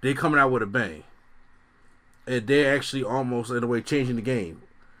they're coming out with a bang, and they're actually almost in a way changing the game.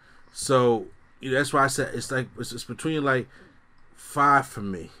 So that's why I said it's between like 5 for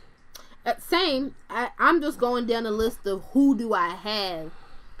me. Same. I'm just going down the list of who do I have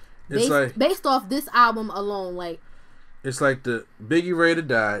based off this album alone. Like it's like the Biggie Ready to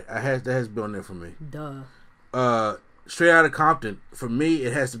Die. That has been on there for me. Duh. Straight Outta Compton, for me,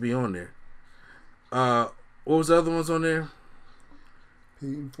 it has to be on there. What was the other ones on there?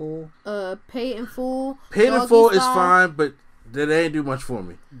 Paid in Full. Paid in Full. Paid in Full is fine, but they ain't do much for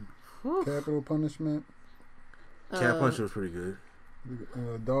me. Capital Punishment. Capital Punishment was pretty good.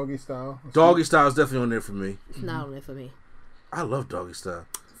 Doggy Style. Doggy Style is definitely on there for me. It's not on there for me. I love Doggy Style.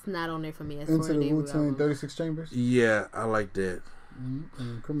 It's not on there for me. Into the Wu-Tang 36 Chambers. Yeah, I like that.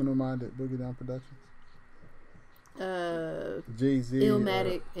 And Criminal Minded, Boogie Down Productions. Jay-Z.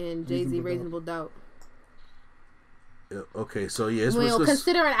 Illmatic and Jay-Z, Reasonable Doubt. Okay, so yeah.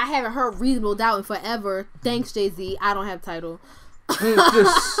 Considering I haven't heard Reasonable Doubt in forever, thanks Jay-Z, I don't have title.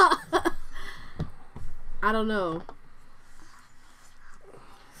 I don't know.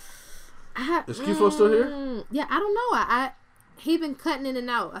 Is Q4 still here? Yeah, I don't know. He been cutting in and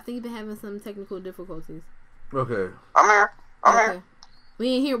out. I think he's been having some technical difficulties. Okay. I'm here.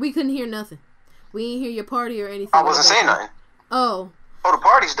 Here. We couldn't hear nothing. We didn't hear your party or anything. I wasn't saying nothing. Oh. Oh, the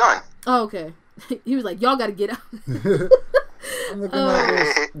party's done. Oh, okay. He was like, y'all got to get out. I'm looking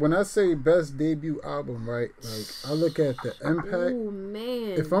at this. When I say best debut album, right? Like I look at the impact. Oh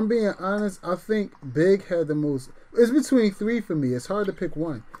man. If I'm being honest, I think Big had the most. It's between 3 for me. It's hard to pick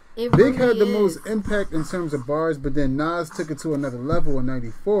one. It Big really had the is. most impact in terms of bars, but then Nas took it to another level in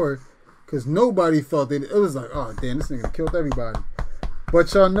 '94 because nobody thought that it was like, oh damn, this nigga killed everybody.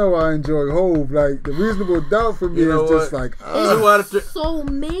 But y'all know I enjoy Hove. Like the Reasonable Doubt for me You know is just what? like, Two out of three. So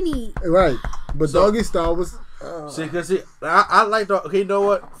many. right. But So- Doggy Style was. See, I like the. Okay, you know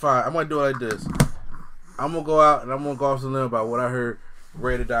what? Fine, I'm gonna do it like this. I'm gonna go out and I'm gonna go off something about what I heard.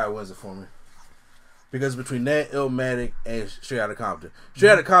 Ready to Die wasn't for me. Because between that, Illmatic, and Straight Outta Compton.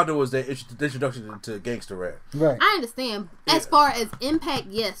 Straight Outta Compton was the introduction to gangster rap. Right. I understand. As far as impact,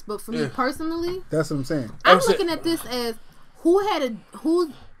 yes, but for me Yeah. personally, That's what I'm saying. I'm I'm saying- looking at this as who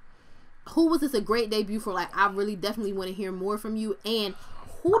was this a great debut for? Like, I really definitely want to hear more from you. And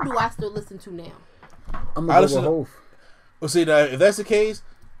who do I still listen to now? I'm I gonna go listen with to- Hove. Well, see, now, if that's the case,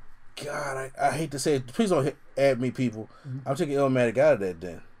 God, I hate to say it. Please don't add me, people. I'm taking Illmatic out of that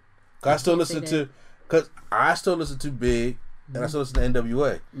then. 'Cause I still listen say to Big, and I still listen to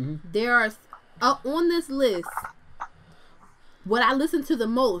NWA. There are on this list. What I listen to the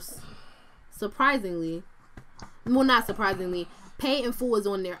most, surprisingly, well, not surprisingly, Pay in Full is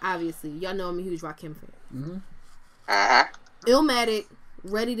on there. Obviously, y'all know I'm a huge Rakim fan. Illmatic,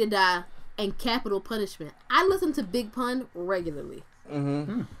 Ready to Die, and Capital Punishment. I listen to Big Pun regularly.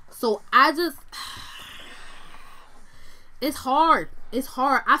 So I just, it's hard. It's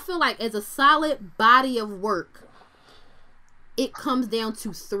hard. I feel like as a solid body of work, it comes down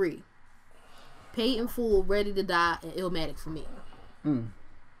to 3. Paid in Full, Ready to Die, and Illmatic for me.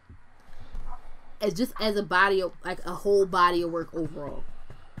 As a body of, like a whole body of work overall.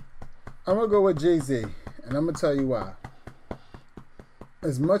 I'm gonna go with Jay-Z, and I'm gonna tell you why.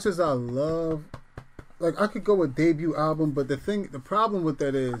 As much as I love, like I could go with debut album, but the problem with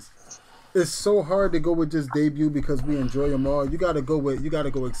that is, it's so hard to go with just debut because we enjoy them all. You gotta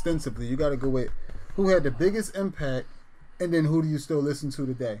go extensively. You gotta go with who had the biggest impact, and then who do you still listen to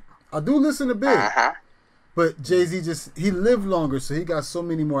today? I do listen to Big, but Jay-Z he lived longer, so he got so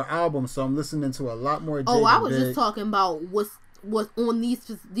many more albums. So I'm listening to a lot more. Oh, Jay I than was Big. just talking about what's on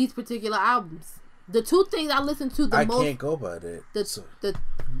these particular albums. The 2 things I listen to the I most. can't go by that. That's a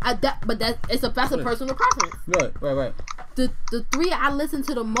personal preference. Right. The 3 I listen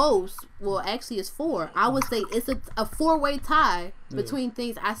to the most, well, actually it's 4. I would say it's a 4-way tie between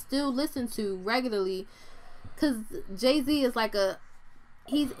things I still listen to regularly, because Jay-Z is like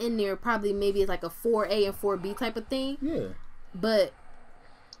he's in there probably maybe it's like a 4A and 4B type of thing. Yeah. But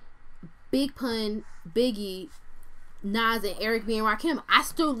Big Pun, Biggie, Nas, and Eric B. and Rakim, I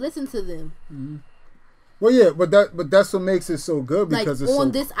still listen to them. Well, yeah, but that's what makes it so good because like it's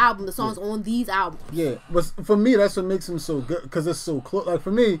on so, this album, the songs on these albums. Yeah, but for me, that's what makes them so good because it's so close. Like for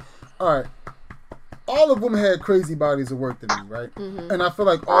me, all right, all of them had crazy bodies of work to me, right? And I feel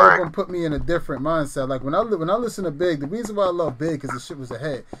like all of them put me in a different mindset. Like when I listen to Big, the reason why I love Big because the shit was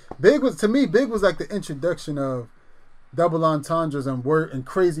ahead. Big was like the introduction of double entendres and word and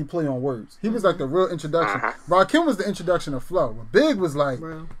crazy play on words. He was like the real introduction. Rakim was the introduction of flow. But Big was like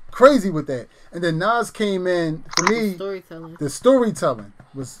crazy with that. And then Nas came in. For me, the storytelling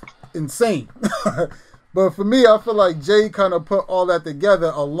was insane. But for me, I feel like Jay kind of put all that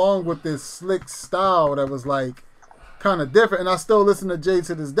together along with this slick style that was like kind of different. And I still listen to Jay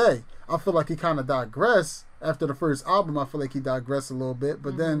to this day. I feel like he kind of digressed after the first album. I feel like he digressed a little bit,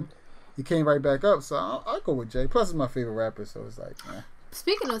 but then he came right back up. So I'll go with Jay. Plus, he's my favorite rapper, so it's like,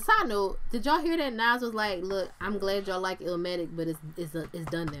 Speaking of side note, did y'all hear that Nas was like, "Look, I'm glad y'all like Illmatic, but it's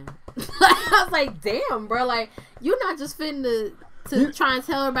done now." I was like, "Damn, bro! Like, you're not just fitting to try and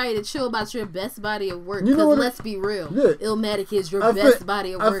tell everybody to chill about your best body of work. Because let's be real, Illmatic is your best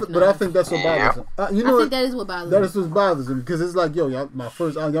body of work. But I think that's what bothers him. I think that is what bothers him. That is what bothers him because it's like, yo, my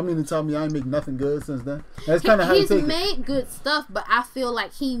first album. Y'all mean to tell me I ain't make nothing good since then? That's kind of how you take it. He's made good stuff, but I feel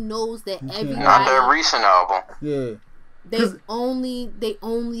like he knows that everybody. Not that recent album. Yeah. They hold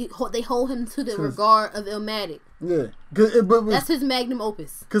him to the regard of Illmatic. Yeah, that's his magnum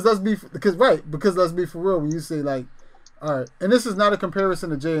opus. Because let's be for real. When you say like, all right, and this is not a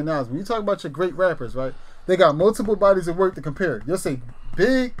comparison to Jay and Nas. When you talk about your great rappers, right? They got multiple bodies of work to compare. You'll say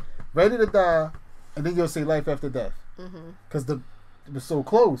Big, Ready to Die, and then you'll say Life After Death. Because it was so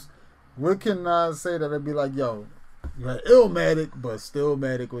close. What can Nas say that it'd be like, yo, you had Illmatic, but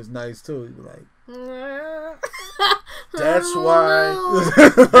Stillmatic was nice too? You'd be like, That's why.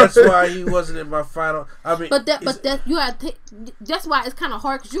 That's why he wasn't in my final. I mean, but that you gotta take. That's why it's kind of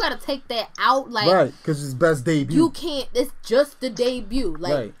hard because you gotta take that out. Like, right, because it's best debut. You can't. It's just the debut.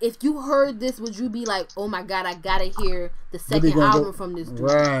 Like, Right. if you heard this, would you be like, "Oh my god, I gotta hear the second album from this dude"?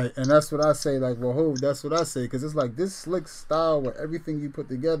 Right, and that's what I say. Like, well, that's what I say because it's like this slick style where everything you put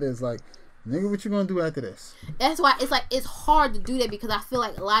together is like, nigga, what you gonna do after this? That's why it's like it's hard to do that because I feel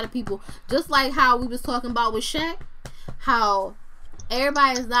like a lot of people, just like how we was talking about with Shaq, how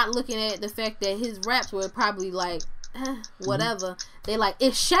everybody is not looking at the fact that his raps were probably like whatever. They like,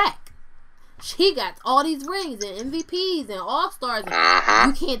 it's Shaq. He got all these rings and MVPs and All Stars.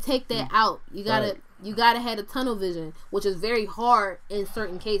 You can't take that out. You gotta have a tunnel vision, which is very hard in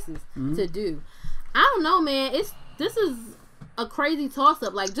certain cases to do. I don't know, man. This is a crazy toss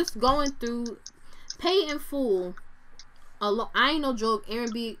up. Like, just going through Pay in Full. I ain't no joke.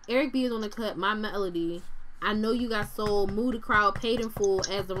 Eric B is on the cut. My Melody. I Know You Got Soul. Move the Crowd. Paid in Full.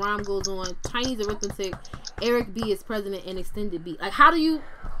 As the Rhyme Goes On. Chinese Arithmetic. Eric B is President and Extended Beat. Like, what do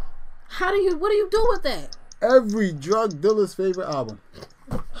you do with that? Every drug dealer's favorite album.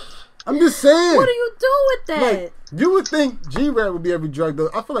 I'm just saying. What do you do with that? Like, you would think G-Rap would be every drug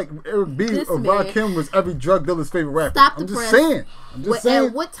dealer. I feel like Eric B or Rakim was every drug dealer's favorite rapper. Stop the I'm just press. saying. I'm just saying.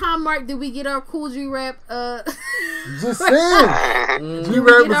 At what time mark did we get our Cool G-Rap? Just saying.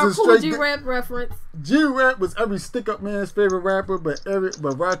 G-Rap was a Cool straight. G-Rap reference. G-Rap was every stick-up man's favorite rapper, but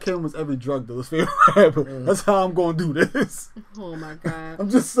Rakim was every drug dealer's favorite rapper. That's how I'm gonna do this. Oh my god. I'm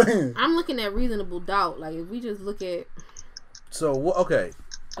just saying. I'm looking at Reasonable Doubt. Like, if we just look at. So okay.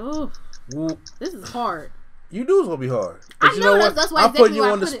 Oh, Well, this is hard. you knew it was gonna be hard. I But you know know that's- what? that's why I'm exactly putting you why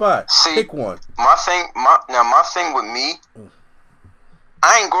I on the put it. spot. See, Pick one. My thing with me,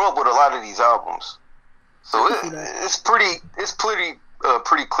 I ain't grow up with a lot of these albums, so it's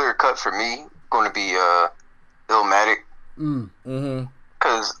pretty clear cut for me. Going to be Illmatic, Mm-hmm.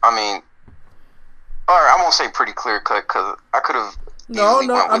 because I mean, all right, I won't say pretty clear cut because I could have No,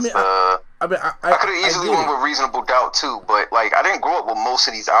 went I with mean, I could have easily get went it. with Reasonable Doubt too, but like I didn't grow up with most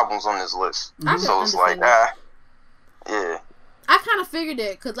of these albums on this list, I can so it's like understand yeah. I kind of figured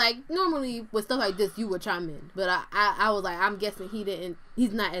it because, like, normally with stuff like this, you would chime in, but I was like, I'm guessing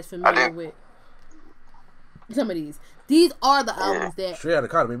he's not as familiar with some of these. These are the albums that Straight out of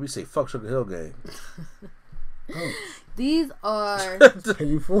Carter made me say fuck Sugar Hill Gang. these are.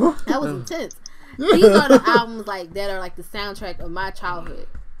 Painful. That was intense. These are the albums like that are like the soundtrack of my childhood.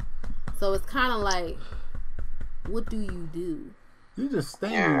 So it's kind of like, what do you do? You just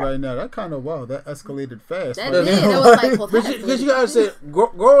standing right now. That kind of wow. That escalated fast. That did. That was like, well, Because you gotta say,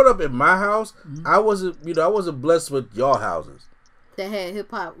 growing up in my house, I wasn't blessed with y'all houses. that had hip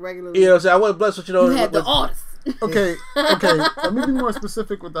hop regularly. You know what I'm saying? I wasn't blessed with, You had the artists. Okay. Let me be more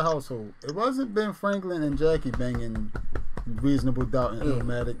specific with the household. It wasn't Ben Franklin and Jackie banging Reasonable Doubt and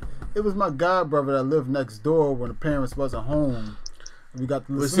Illmatic. It was my god brother that lived next door when the parents wasn't home. We got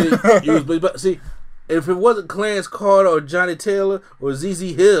to listen. But see, if it wasn't Clarence Carter or Johnny Taylor or ZZ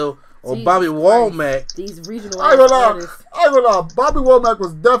Hill or Jesus Bobby Christ. Womack, These regional I ain't gonna lie. artists. Bobby Womack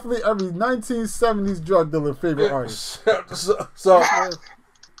was definitely every 1970s drug dealer favorite artist. so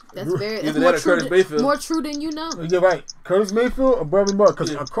That's very. Either That's that more or true, Curtis Mayfield. more true than you know. You're right. Curtis Mayfield or Bobby Mark.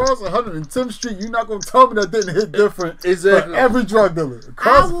 Because across 110th Street, you're not going to tell me that didn't hit different Exactly. for every drug dealer.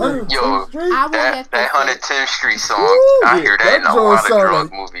 Across 110th Yo, Street? I would have That to say, 110th Street song, Woo, I hear that that in a joint lot of sound drug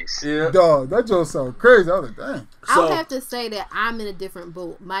like- movies. yeah. Dog, that joke sound crazy. I was like, dang. I So- would have to say that I'm in a different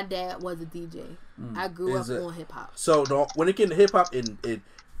boat. My dad was a DJ. I grew up Is it? on hip hop. So when it came to hip hop in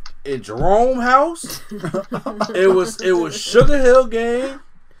Jerome House, it was Sugar Hill Gang.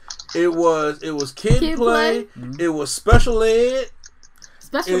 It was Kid Play. It was Special Ed.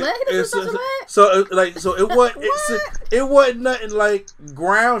 Special ed? This is special ed? So it wasn't nothing like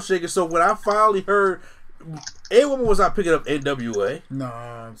ground shaking. So when I finally heard, A-Woman was not picking up NWA. No,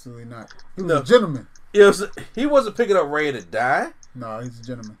 absolutely not. He was No. a gentleman. He wasn't picking up Ready to Die. No, he's a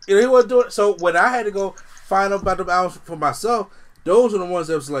gentleman. He wasn't doing it. So when I had to go find out about them albums for myself, those were the ones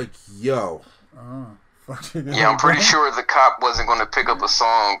that was like, yo. Fuck you. Yeah, I'm pretty sure the cop wasn't going to pick up a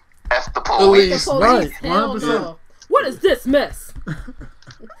song F the Police. The police, Right, hell 100%. no. What is this mess?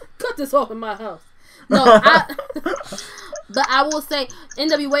 Cut this off in my house. No, but I will say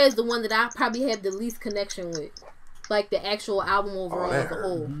NWA is the one that I probably have the least connection with, like the actual album overall as a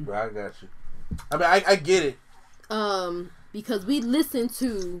whole. I got you. I mean, I get it. Because we listened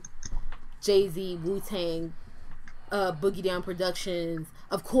to Jay-Z, Wu-Tang, Boogie Down Productions,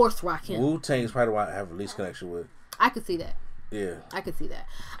 of course Rakim. Wu-Tang's probably what I have the least connection with. I could see that. Yeah. I could see that.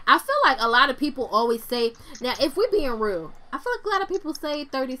 I feel like a lot of people always say, now if we're being real, I feel like a lot of people say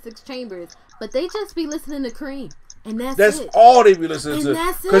 36 Chambers, but they just be listening to Cream. And That's it. all they be listening And to.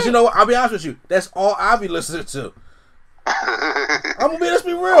 that's Because you it. know what? I'll be honest with you. That's all I be listening to. Let's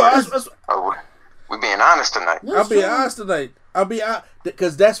be real. We being honest tonight. I'll be honest tonight.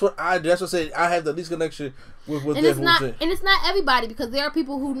 Because that's what I say. I have the least connection with and it's not everybody, because there are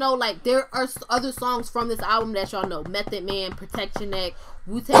people who know, like, there are other songs from this album that y'all know. Method Man, Protect Your Neck,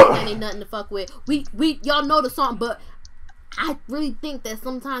 Wu-Tang Clan Ain't Nothing to Fuck With. We y'all know the song, but I really think that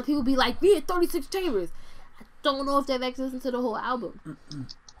sometimes people be like, yeah, 36 Chambers. I don't know if they've actually listened to the whole album.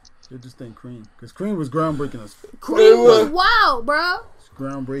 They just think Cream, because Cream was groundbreaking. Cream was wild, bro. It's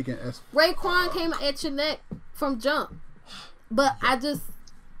groundbreaking. Raekwon came at your neck from jump, but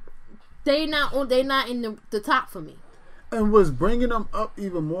they not in the top for me. And was bringing them up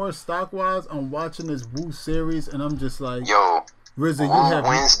even more stock wise. I'm watching this Wu series, and I'm just like, yo, RZA, you Woo have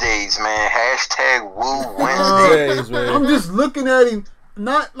Wednesdays, man. #Woo Wednesdays. I'm just looking at him,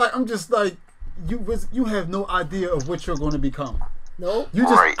 not like I'm just like you have no idea of what you're going to become. Nope. You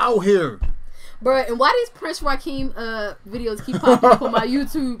just out here. Bro, and why these Prince Rakeem videos keep popping up on my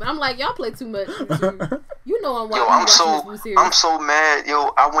YouTube? I'm like, y'all play too much YouTube. You know I'm watching. Yo, I'm so mad.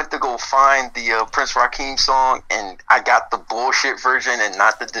 Yo, I went to go find the Prince Rakeem song, and I got the bullshit version and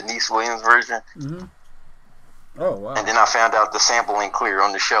not the Denise Williams version. Mm-hmm. Oh wow! And then I found out the sample ain't clear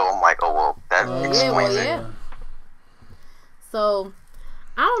on the show. I'm like, oh well, that explains it. So,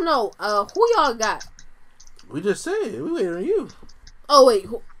 I don't know. Who y'all got? We just said we waiting on you. Oh wait,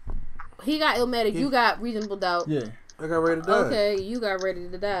 he got Illmatic. You got Reasonable Doubt. Yeah, I got Ready to Die. Okay, you got Ready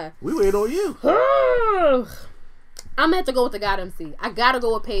to Die. We waiting on you. I'm gonna have to go with the God MC. I gotta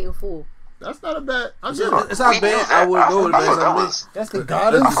go with Paid in Full. That's not a bad. It's not bad. I would go with that. That's the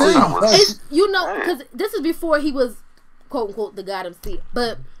God MC. It's, you know, because this is before he was quote unquote the God MC.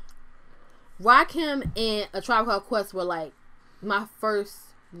 But Rakim and A Tribe Called Quest were like my first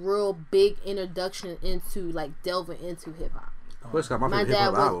real big introduction into like delving into hip hop. My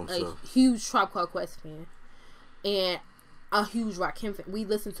dad was a huge Tribe Called Quest fan and a huge Rakim fan. We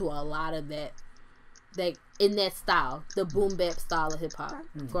listened to a lot of that in that style, the boom bap style of hip hop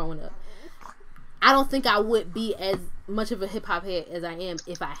growing up. I don't think I would be as much of a hip hop head as I am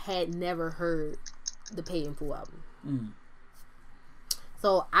if I had never heard the Paid in Full album.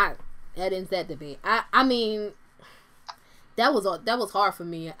 So that ends that debate. I mean, that was hard for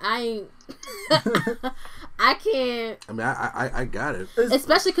me. I can't. I mean, I got it.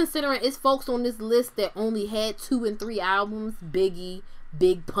 Especially considering it's folks on this list that only had 2 and 3 albums. Biggie,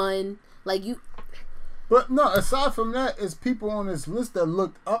 Big Pun, like you. But no, aside from that, it's people on this list that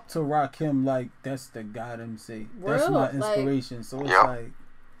looked up to Rakim like that's the God MC. That's my inspiration. Like, so it's like,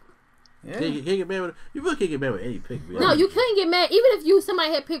 yeah. Can't get mad with, you really can't get mad with any pick. No, you couldn't get mad. Even if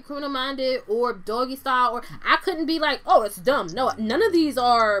somebody had picked Criminal Minded or Doggy Style, or I couldn't be like, oh, it's dumb. No, none of these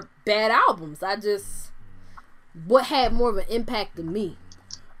are bad albums. I just what had more of an impact than me.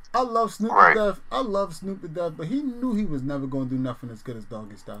 I love Snoop to death. I love Snoop to death, but he knew he was never going to do nothing as good as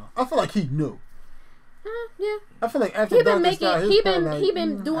Doggy Style. I feel like he knew. Yeah. I feel like after Doggy Style, he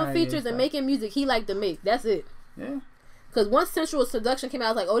been doing features and making music he liked to make. That's it. Yeah. Because once Sensual Seduction came out,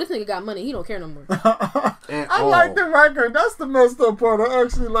 I was like, oh, this nigga got money. He don't care no more. I like the record. That's the messed up part. I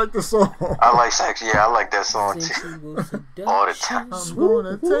actually like the song. I like sex. Yeah, I like that song too. All the time. All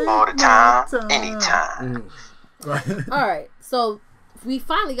the time. Anytime. All right. So we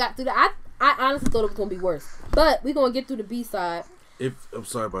finally got through that. I honestly thought it was going to be worse. But we're going to get through the B-side. I'm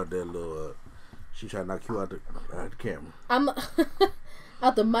sorry about that little... She tried to knock you out the camera. I'm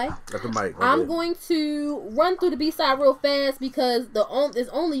out the mic. Out the mic. I'm going to run through the B-side real fast because there's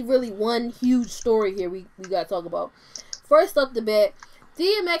only really one huge story here we got to talk about. First up the bat,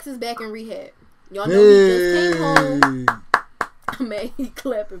 DMX is back in rehab. Y'all know he just came home. Man, he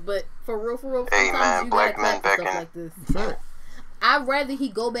clapping, but for real, hey man, black men back in. Like this. I'd rather he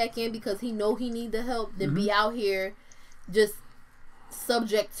go back in because he know he need the help than be out here just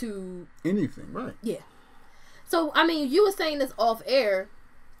subject to anything, right? Yeah. So I mean, you were saying this off air.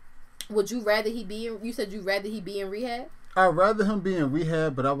 Would you rather he be in? You said you'd rather he be in rehab. I'd rather him be in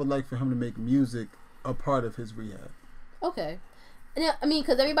rehab, but I would like for him to make music a part of his rehab. Okay. And I mean,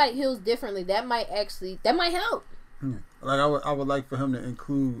 because everybody heals differently. That might help. Yeah. Like I would like for him to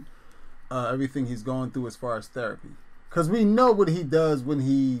include everything he's going through as far as therapy, because we know what he does when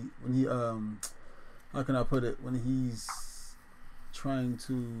he how can I put it, when he's trying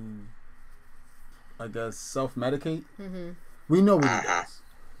to, I guess, self-medicate. We know what he does,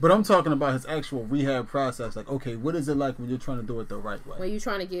 but I'm talking about his actual rehab process. Like, okay, what is it like when you're trying to do it the right way? When you're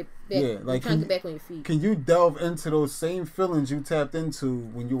trying to get back, like trying to get back on your feet. Can you delve into those same feelings you tapped into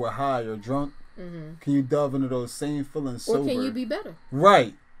when you were high or drunk? Can you delve into those same feelings sober? Or can you be better?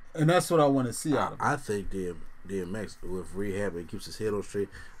 Right, and that's what I want to see out of him. I think DMX with rehab and keeps his head on straight,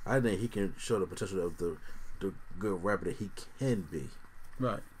 I think he can show the potential of the good rapper that he can be.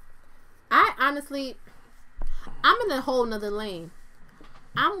 Right. I honestly, I'm in a whole nother lane.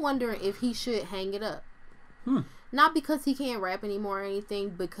 I'm wondering if he should hang it up. Not because he can't rap anymore or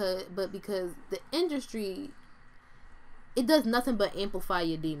anything, but because the industry, it does nothing but amplify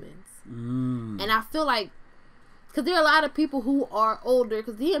your demons. And I feel like, because there are a lot of people who are older,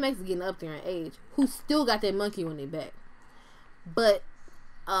 because DMX is getting up there in age, who still got that monkey on their back. But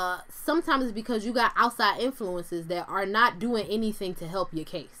sometimes it's because you got outside influences that are not doing anything to help your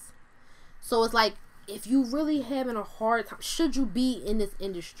case. So it's like, if you really having a hard time, should you be in this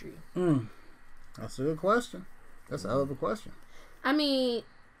industry? That's a good question. That's a hell of a question. I mean,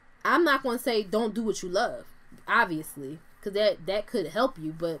 I'm not going to say don't do what you love, obviously, because that could help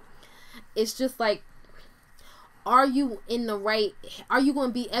you, but it's just like, are you going to be in the right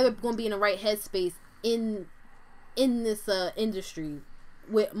headspace in this industry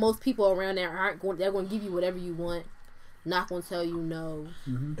where most people around there they're going to give you whatever you want, not going to tell you no.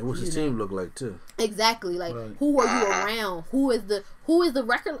 And what's his team look like too? Exactly. Like, who are you around? Who is the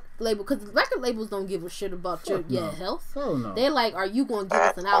record label? Because record labels don't give a shit about your health. Oh no. They're like, are you going to give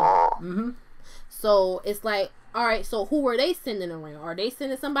us an album? So it's like, all right. So who are they sending around? Are they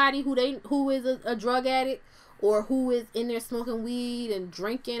sending somebody who is a drug addict, or who is in there smoking weed and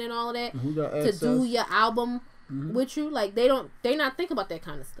drinking and all of that to do your album with you? Like, they not think about that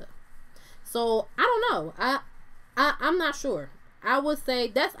kind of stuff. So I don't know. I'm not sure. I would say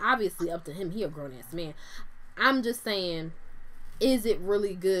that's obviously up to him. He a grown ass man. I'm just saying, is it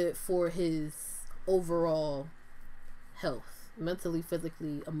really good for his overall health, mentally,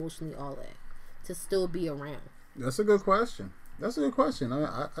 physically, emotionally, all that, to still be around? That's a good question.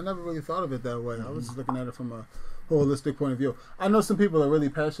 I never really thought of it that way. I was just looking at it from a holistic point of view. I know some people are really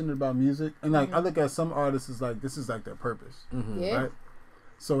passionate about music, and like I look at some artists as like, this is like their purpose. Yeah. Right?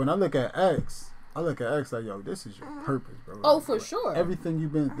 So when I look at X like, yo, this is your purpose, bro. Oh, like, for sure. Everything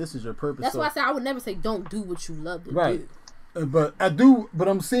you've been, this is your purpose. That's why I say I would never say don't do what you love to do. But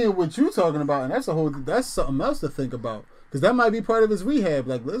I'm seeing what you're talking about, and that's something else to think about. Because that might be part of his rehab.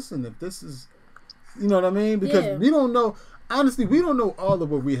 Like, listen, if this is, you know what I mean? Because we don't know, honestly, we don't know all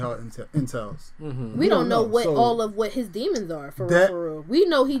of what rehab entails. We don't know what all of what his demons are, for real. We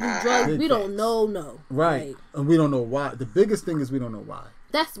know he do drugs. We don't know. Right. And we don't know why. The biggest thing is we don't know why.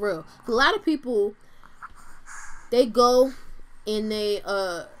 That's real. A lot of people, they go and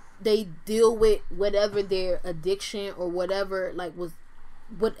they deal with whatever their addiction or whatever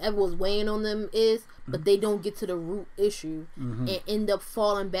was weighing on them is, but they don't get to the root issue and end up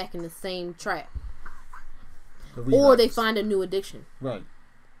falling back in the same trap. Or they find a new addiction. Right.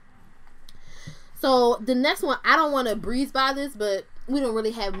 So the next one, I don't want to breeze by this, but we don't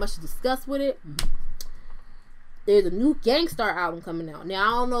really have much to discuss with it. There's a new Gang Starr album coming out. Now, I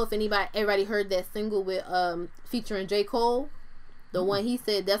don't know if everybody heard that single with featuring J. Cole. The one he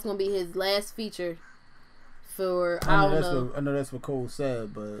said that's gonna be his last feature for I know that's what Cole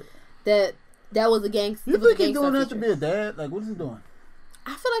said, but that was a gangster. You think he's doing that to be a dad? Like, what is he doing?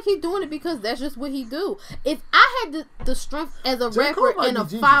 I feel like he's doing it because that's just what he do. If I had the strength as a rapper and a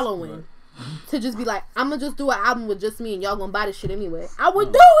following to just be like, I'm gonna just do an album with just me and y'all gonna buy this shit anyway, I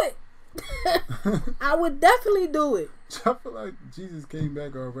would do it. I would definitely do it. I feel like Jesus came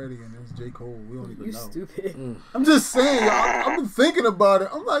back already and it was J. Cole. We don't even know. You stupid. I'm just saying, y'all. I've been thinking about it.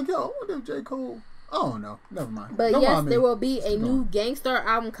 I'm like, yo, I wonder if J. Cole. I don't know. Never mind. But yes, there will be a new Gang Starr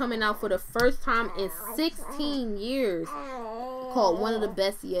album coming out for the first time in 16 years called One of the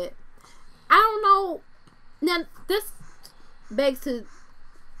Best Yet. I don't know. Now, this begs to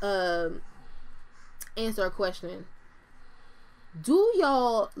answer a question. Do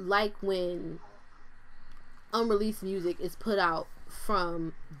y'all like when unreleased music is put out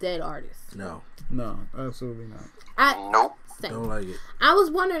from dead artists? No, absolutely not. Nope. Don't like it. I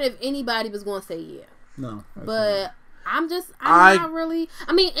was wondering if anybody was going to say yeah. No, but I'm not really.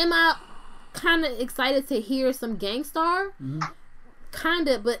 I mean, am I kind of excited to hear some Gang Starr? Kind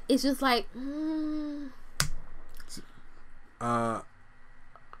of, but it's just like.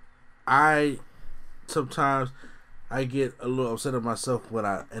 I sometimes I get a little upset at myself when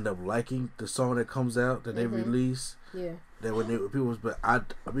I end up liking the song that comes out that they release. Yeah. That when people,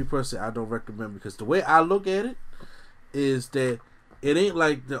 but me personally, I don't recommend, because the way I look at it is that it ain't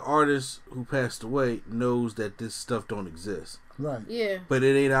like the artist who passed away knows that this stuff don't exist. Right. Yeah. But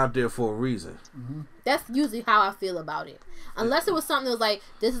it ain't out there for a reason. That's usually how I feel about it. Unless it was something that was like,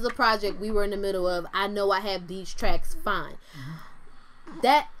 this is a project we were in the middle of. I know I have these tracks. Fine.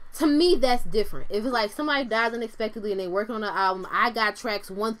 That. To me, that's different. If it's like somebody dies unexpectedly and they working on an album, I got tracks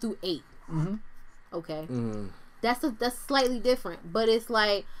 1 through 8. Okay, Mm-hmm. that's slightly different. But it's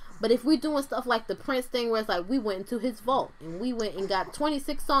like, but if we're doing stuff like the Prince thing, where it's like we went into his vault and we went and got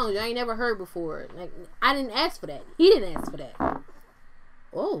 26 songs I ain't never heard before. Like I didn't ask for that. He didn't ask for that.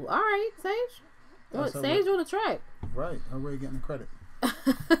 Oh, all right, Sage. What, Sage on the track. Right. How are you getting the credit?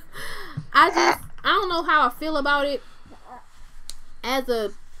 I don't know how I feel about it. As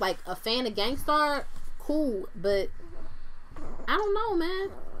a fan of Gangstar, cool, but I don't know, man.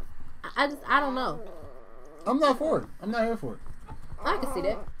 I don't know. I'm not for it. I'm not here for it. I can see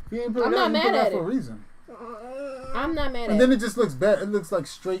that. You ain't put I'm it out, not you put mad it out at for a it. reason. I'm not mad at And it. then it just looks bad. It looks like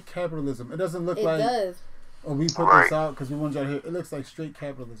straight capitalism. It doesn't look It like, does. oh, we put this out because we want y'all to hear. It looks like straight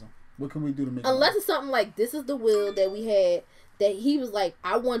capitalism. What can we do to make Unless it it's something like This Is the Will that we had, that he was like,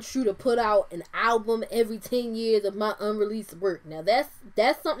 I want you to put out an album every 10 years of my unreleased work. Now that's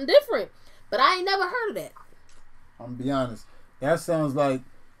something different. But I ain't never heard of that. I'm going to be honest. That sounds like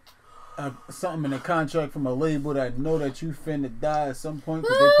something in a contract from a label that know that you finna die at some point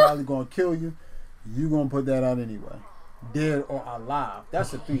because they probably going to kill you. You going to put that out anyway. Dead or alive.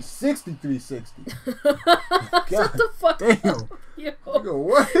 That's a 360. Shut the fuck damn. up. Yo. Nigga,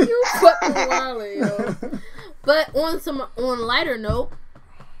 what? You fucking wildin', yo. But on lighter note,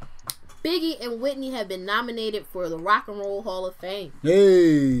 Biggie and Whitney have been nominated for the Rock and Roll Hall of Fame.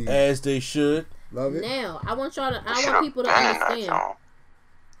 Hey. As they should. Love it. Now, I want Should've people to been in that understand. song.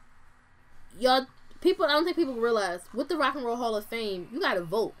 I don't think people realize, with the Rock and Roll Hall of Fame, you gotta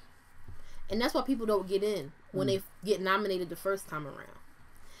vote. And that's why people don't get in when they get nominated the first time around.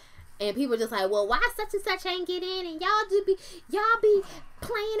 And people are just like, well, why such and such ain't get in? And y'all be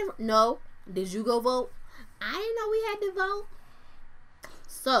playing. No. Did you go vote? I didn't know we had to vote.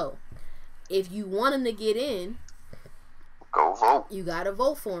 So, if you want them to get in, Go vote. you gotta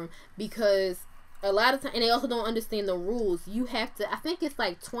vote for them, because a lot of times, and they also don't understand the rules. You have to. I think it's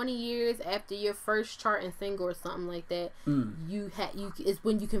like 20 years after your first charting single or something like that. It's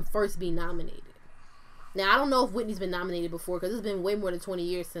when you can first be nominated. Now I don't know if Whitney's been nominated before, because it's been way more than 20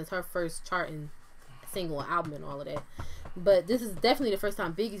 years since her first charting single, album, and all of that. But this is definitely the first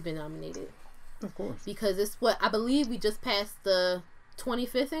time Biggie's been nominated. Of course. Because it's what I believe we just passed the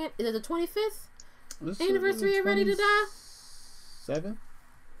 25th. Is it the 25th anniversary of Ready to Die? 7?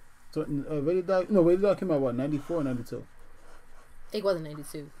 Ready to Die? No, Ready to Die came out what, 94 or 92? It wasn't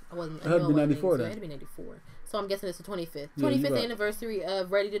 92. I wasn't. It had to be 94 It then. had to be 94. So I'm guessing it's the 25th. Yeah, you 25th right. anniversary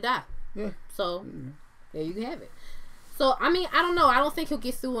of Ready to Die. Yeah. So there you have it. So I mean, I don't know. I don't think he'll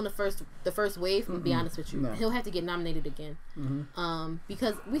get through on the first wave. I'm gonna be honest with you. No. He'll have to get nominated again.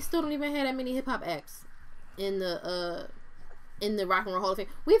 Because we still don't even have that many hip hop acts in the Rock and Roll Hall of Fame.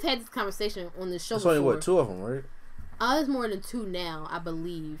 We've had this conversation on the show There's before. only, what, 2 of them, right? There's more than 2 now, I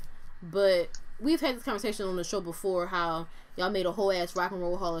believe. But we've had this conversation on the show before, how y'all made a whole ass Rock and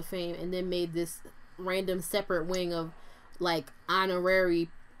Roll Hall of Fame and then made this random separate wing of like honorees.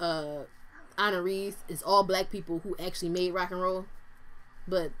 It's all black people who actually made rock and roll.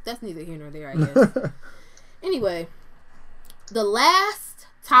 But that's neither here nor there, I guess. Anyway, the last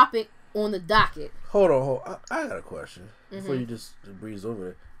topic on the docket. Hold on. I got a question before you just breeze over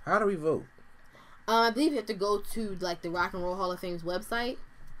it. How do we vote? I believe you have to go to like the Rock and Roll Hall of Fame's website,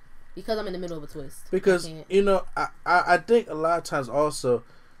 because I'm in the middle of a twist. Because, I can't. you know, I think a lot of times also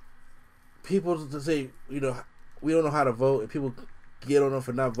people say, you know, we don't know how to vote, and people get on them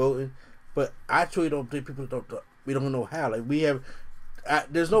for not voting. But I truly don't think we don't know how. Like,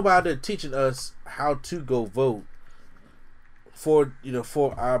 there's nobody out there teaching us how to go vote for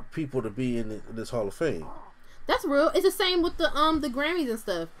our people to be in this Hall of Fame. That's real. It's the same with the Grammys and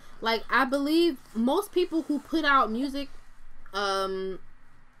stuff. Like, I believe most people who put out music are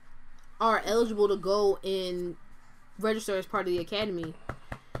eligible to go and register as part of the Academy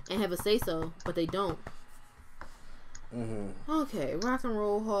and have a say-so, but they don't. Okay, Rock and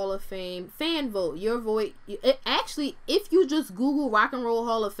Roll Hall of Fame. Fan vote. Your vote. Actually, if you just Google Rock and Roll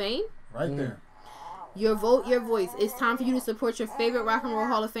Hall of Fame, Right there. your vote, your voice. It's time for you to support your favorite Rock and Roll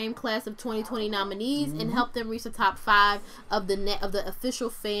Hall of Fame class of 2020 nominees and help them reach the top 5 of the official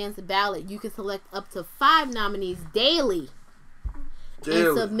fans ballot. You can select up to 5 nominees daily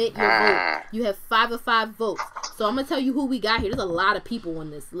and submit your vote. You have 5 of 5 votes. So I'm gonna tell you who we got here. There's a lot of people on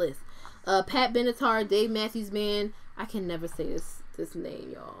this list. Pat Benatar, Dave Matthews Band. I can never say this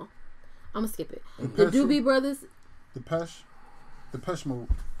name, y'all. I'm gonna skip it. The Doobie Brothers. Depeche Mode.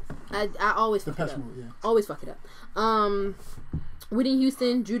 I always fuck it Depeche up. Mode, yeah. Always fuck it up. Whitney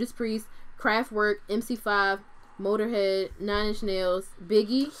Houston, Judas Priest, Kraftwerk, MC5, Motorhead, 9 Inch Nails,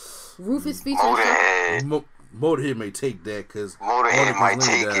 Biggie, Rufus featuring. Motorhead may take that because Motorhead might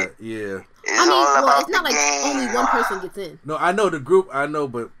take it. Yeah. It's all about it's not the like game. only one person gets in. No, I know the group. I know,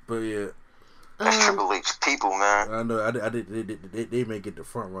 but yeah. That's Triple H people, man. I know. They may get the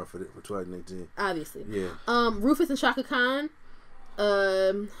front run for 2019. Obviously. Yeah. Rufus and Shaka Khan.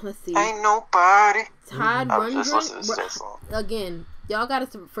 Let's see. Ain't nobody. Todd I was just listening to Rundgren. that song. Again, y'all gotta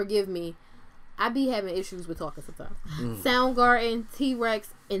forgive me. I be having issues with talking sometimes. Soundgarden, T-Rex,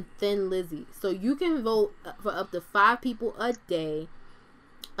 and Thin Lizzy. So you can vote for up to 5 people a day.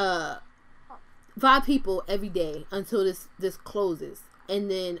 5 people every day until this closes. And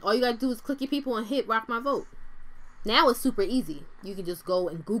then all you gotta do is click your people and hit Rock My Vote. Now it's super easy. You can just go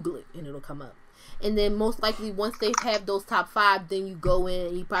and Google it and it'll come up. And then most likely once they have those top 5, then you go in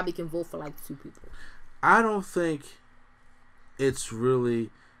and you probably can vote for like 2 people. I don't think it's really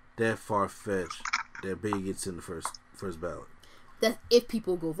that far-fetched that Biggie gets in the first ballot. That's if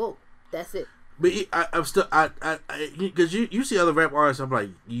people go vote. That's it. But I'm still because you see other rap artists. I'm like,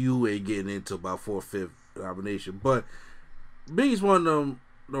 you ain't getting into about 4th, 5th nomination. But Biggie's one of them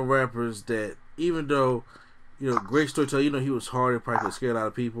rappers that, even though great storyteller, he was hard and probably could scare a lot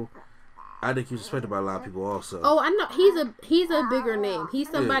of people. I think he's respected by a lot of people also. Oh, I know he's a bigger name. He's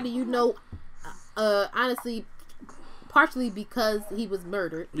somebody honestly, partially because he was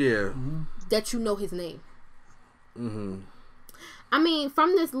murdered. Yeah. That his name. I mean,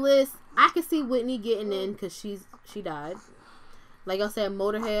 from this list, I can see Whitney getting in because she died. Like I said,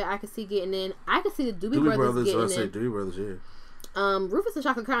 Motorhead, I can see getting in. I can see the Doobie Brothers getting in. I say Doobie Brothers, yeah. Rufus and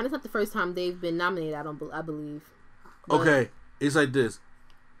Shaka Khan, it's not the first time they've been nominated. I believe. But, okay, it's like this.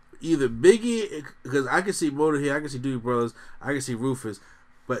 Either Biggie, because I can see Motorhead, I can see Doobie Brothers, I can see Rufus,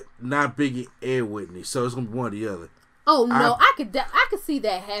 but not Biggie and Whitney. So it's gonna be one or the other. Oh no, I could see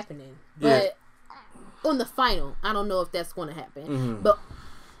that happening, but on the final, I don't know if that's going to happen. But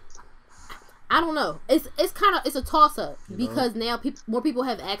I don't know. It's a toss up because now more people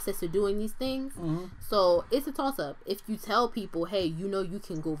have access to doing these things. So it's a toss up. If you tell people, hey, you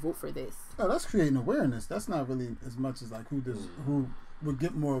can go vote for this. Oh, that's creating awareness. That's not really as much as like who would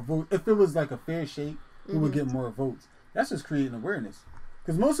get more votes. If it was like a fair shake, who would get more votes? That's just creating awareness.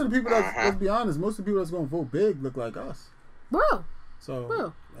 Because most of the people let's be honest, most of the people that's going to vote big look like us. Bro.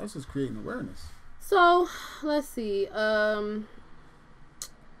 So that's just creating awareness. So let's see. I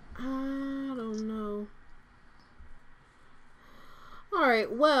don't know. All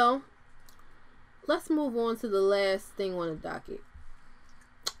right. Well, let's move on to the last thing on the docket,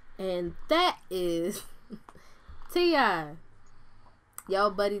 and that is T.I.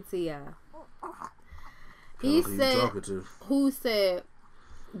 Y'all buddy T.I. He said, "Who said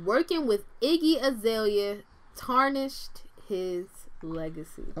working with Iggy Azalea tarnished his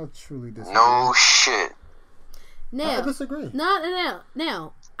legacy?" I truly disagree. No shit. Now, I disagree.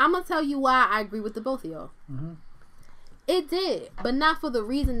 Now, I'm gonna tell you why I agree with the both of y'all. It did, but not for the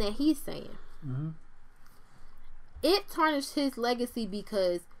reason that he's saying. It tarnished his legacy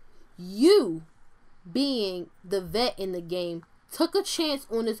because you, being the vet in the game, took a chance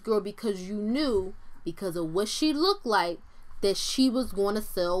on this girl because you knew, because of what she looked like, that she was going to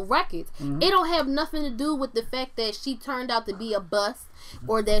sell records. It don't have nothing to do with the fact that she turned out to be a bust,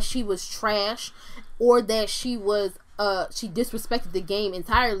 or that she was trash, or that she was she disrespected the game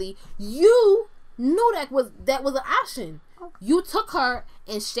entirely. You knew that was an option. You took her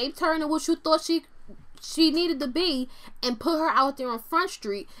and shaped her into what you thought she needed to be, and put her out there on Front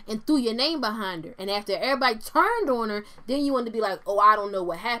Street and threw your name behind her. And after everybody turned on her, then you wanted to be like, oh, I don't know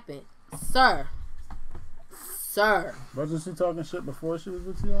what happened. Sir. Wasn't she talking shit before she was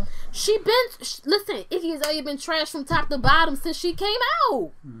with T.I.? Listen, Iggy Azalea been trashed from top to bottom since she came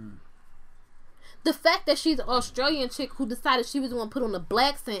out. The fact that she's an Australian chick who decided she was going to put on a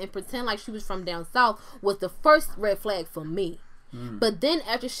black scent and pretend like she was from down south was the first red flag for me. But then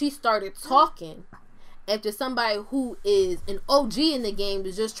after she started talking, after somebody who is an OG in the game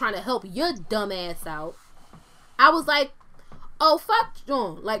is just trying to help your dumb ass out, I was like, oh, fuck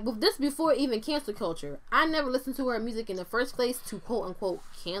John. Like, with this before even cancel culture, I never listened to her music in the first place to quote unquote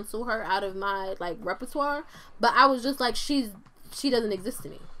cancel her out of my like repertoire. But I was just like, she doesn't exist to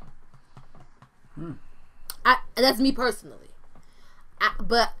me. That's me personally.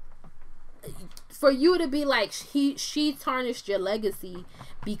 But for you to be like she tarnished your legacy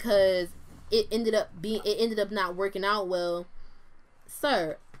because it ended up not working out well,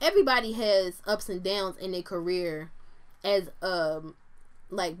 sir. Everybody has ups and downs in their career as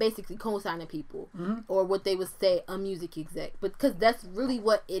like basically co-signing people or what they would say a music exec, because that's really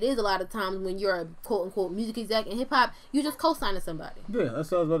what it is. A lot of times when you're a quote unquote music exec in hip hop, you just co-signing somebody. Yeah,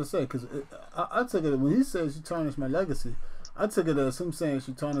 that's what I was about to say. Because I took it when he said she tarnished my legacy. I took it as him saying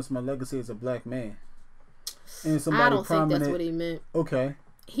she tarnished my legacy as a black man. And somebody I don't prominent. think that's what he meant. Okay.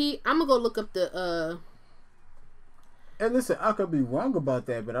 I'm gonna go look up the. And listen, I could be wrong about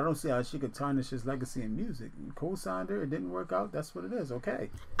that, but I don't see how she could tarnish his legacy in music. You co-signed her, it didn't work out. That's what it is. Okay.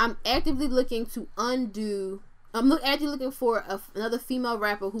 I'm actively looking to undo. Actually looking for another female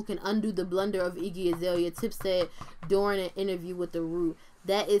rapper who can undo the blunder of Iggy Azalea. Tip said during an interview with The Root.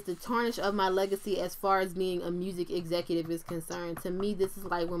 That is the tarnish of my legacy as far as being a music executive is concerned. To me, this is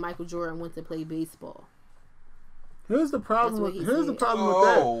like when Michael Jordan went to play baseball. Here's the problem with said. with that.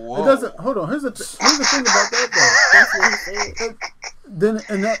 Whoa. It doesn't. Hold on. Here's the thing about that though. That's what he said. Then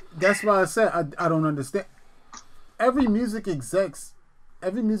that's why I said I don't understand. Every music exec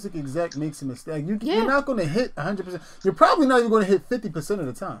makes a mistake. You're not going to hit 100%. You're probably not even going to hit 50% of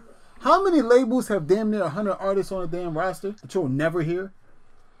the time. How many labels have damn near 100 artists on a damn roster that you'll never hear?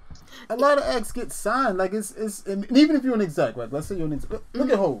 A lot of acts get signed. Like it's and even if you're an exec, right? Let's say you're an exec. Look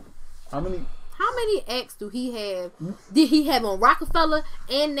at Hov. How many acts do he have? Did he have on Rockefeller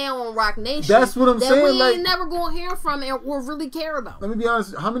and now on Rock Nation? That's what I'm saying. We ain't never gonna hear from or really care about. Let me be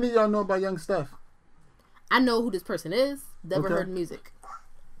honest. How many of y'all know about Young Steph? I know who this person is. Never heard music.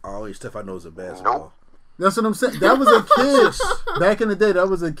 Always Steph I know is a basketball. That's what I'm saying. That was a kid back in the day. That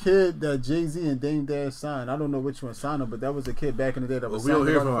was a kid that Jay-Z and Dame Dash signed. I don't know which one signed him, but that was a kid back in the day that was. If we don't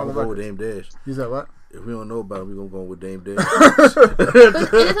hear from him, I'm going with Dame Dash. You said what? If we don't know about him, we're gonna go with Dame Dash. But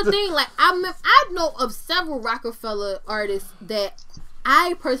it's the thing. Like I know of several Rockefeller artists that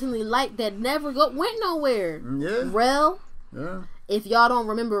I personally like that never went nowhere. Yeah. Rel. Yeah. If y'all don't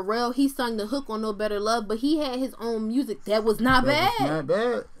remember Rel, he sung the hook on No Better Love, but he had his own music that was not bad. Not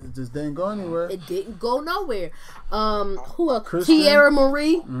bad. It just didn't go anywhere. It didn't go nowhere. Who else? Christian? Tierra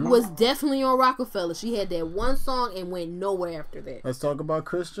Marie was definitely on Rockefeller. She had that one song and went nowhere after that. Let's talk about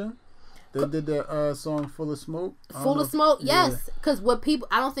Christian. They did that song Full of Smoke. Full of Smoke, yes. Because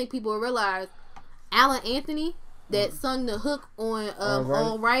I don't think people realize, Alan Anthony that sung the hook on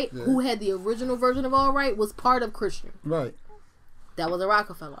All Right, who had the original version of All Right, was part of Christian. Right. That was a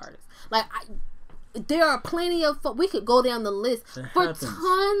Rockefeller artist. Like, there are plenty of... We could go down the list for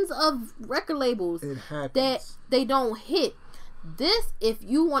tons of record labels that they don't hit. This, if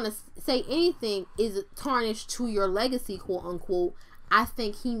you want to say anything, is a tarnish to your legacy, quote unquote. I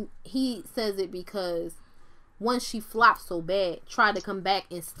think he says it because once she flopped so bad, tried to come back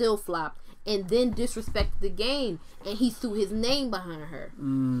and still flopped, and then disrespected the game, and he threw his name behind her.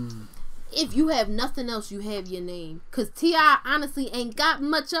 If you have nothing else, you have your name. Because T.I. honestly ain't got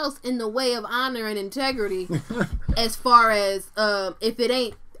much else in the way of honor and integrity as far as if it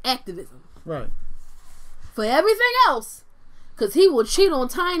ain't activism. Right. For everything else, because he will cheat on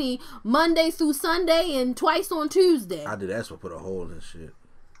Tiny Monday through Sunday and twice on Tuesday. I did ask for put a hole in shit.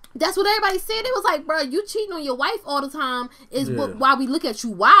 That's what everybody said. It was like, bro, you cheating on your wife all the time is why we look at you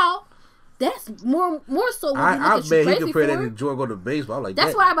wild. That's more so when we look at you crazy for. I bet he compared that to Jordan go to baseball. Like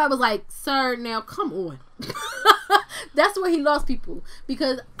that's why everybody was like, sir, now come on. That's where he lost people.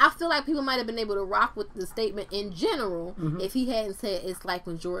 Because I feel like people might have been able to rock with the statement in general if he hadn't said it's like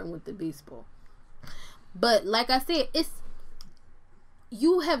when Jordan went to baseball. But like I said,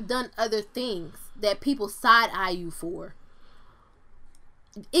 you have done other things that people side-eye you for.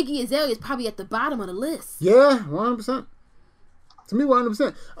 Iggy Azalea is probably at the bottom of the list. Yeah, 100%. To me,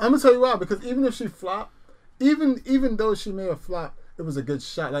 100%. I'm gonna tell you why. Because even if she flopped, even though she may have flopped, it was a good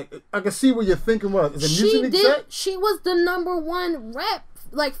shot. Like I can see what you're thinking was. Is a music exec? She was the #1 rap,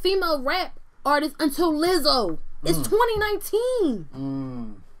 like female rap artist until Lizzo. It's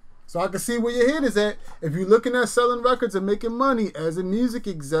 2019. So I can see where your head is at. If you're looking at selling records and making money as a music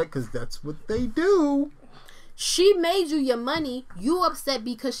exec, because that's what they do. She made you your money. You upset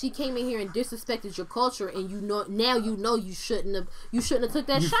because she came in here and disrespected your culture, and now you know you shouldn't have took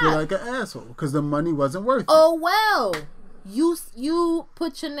that shot. You feel like an asshole because the money wasn't worth it. Oh well, you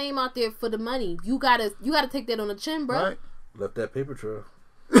put your name out there for the money. You gotta take that on the chin, bro. Right. Left that paper trail.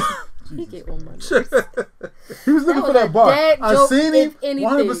 He get one money. He was looking for that bar. I seen him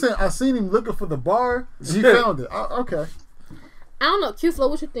 100%. I seen him looking for the bar. He found it. Okay. I don't know, Q-Flow.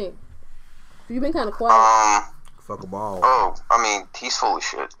 What you think? You been kind of quiet. Fuck a ball. Oh, I mean, he's full of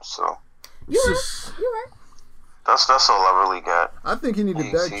shit. So you're right. That's all I really got. I think he need to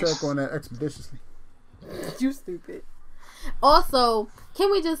backtrack on that expeditiously. You stupid. Also,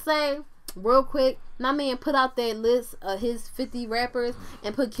 can we just say real quick? My man put out that list of his 50 rappers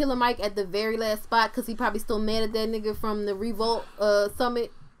and put Killer Mike at the very last spot because he probably still mad at that nigga from the Revolt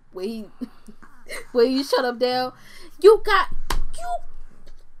Summit where he shut up down. You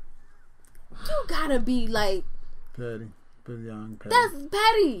gotta be like petty. Beyond petty. That's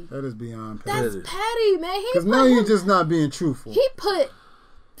petty. That is beyond petty. That's petty, man. Because now you're just not being truthful. He put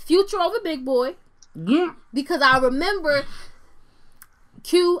Future over Big Boy. Yeah. Because I remember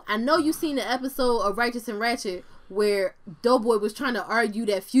Q, I know you seen the episode of Righteous and Ratchet where Doughboy was trying to argue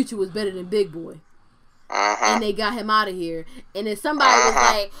that Future was better than Big Boy. And they got him out of here. And then somebody was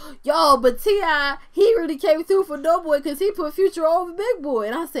like, yo, but T.I., he really came through for Doughboy because he put Future over Big Boy.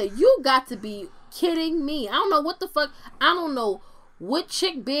 And I said, you got to be kidding me. I don't know what the fuck. I don't know what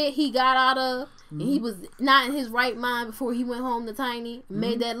chick bed he got out of. And he was not in his right mind before he went home to Tiny and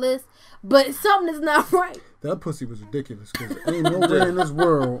made that list. But something is not right. That pussy was ridiculous because ain't no way in this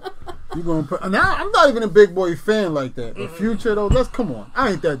world you gonna put. Now I'm not even a Big Boy fan like that. But Future though, let's come on.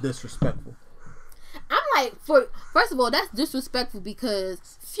 I ain't that disrespectful. I'm like, first of all, that's disrespectful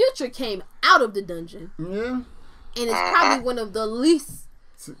because Future came out of the dungeon. Yeah. And it's probably one of the least.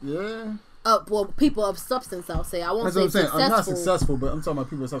 Yeah. People of substance, I'll say. I won't That's say what I'm saying. successful. I'm not successful, but I'm talking about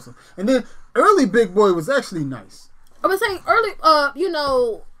people of substance. And then early Big Boy was actually nice. I was saying early,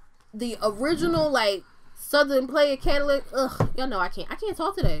 the original like Southern Player Cadillac. Ugh, y'all know I can't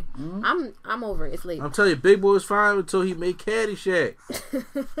talk today. I'm over it. It's late. I'm telling you, Big Boy was fine until he made Caddyshack,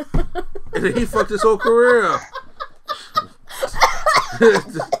 and then he fucked his whole career up.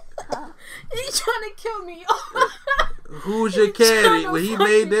 He's trying to kill me. Who's your caddy? When he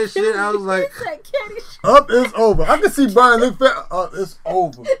made that shit, I was like, up is over. I can see Brian look fat. It's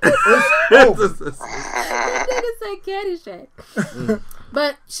over. It's over. That nigga say Caddyshack.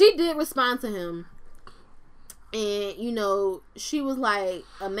 But she did respond to him. And, she was like,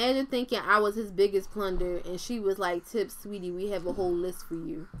 imagine thinking I was his biggest plunder. And she was like, Tip, sweetie, we have a whole list for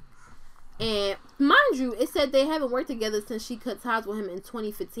you. And mind you, it said they haven't worked together since she cut ties with him in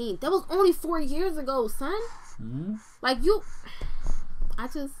 2015. That was only 4 years ago, son. Like,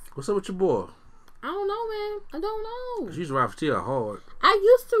 what's up with your boy? I don't know, man. I don't know. She's ride for T.I. hard. I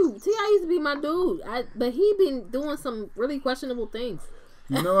used to. T.I. used to be my dude. But he been doing some really questionable things.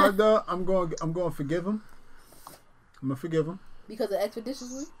 You know what, though? I'm going to forgive him. I'm going to forgive him. Because of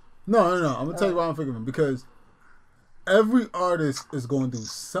Expeditiously? No. I'm going to tell you why I'm forgiving him. Because every artist is going to do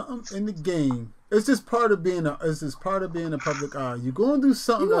something in the game. It's just part of being a public eye. You're going to do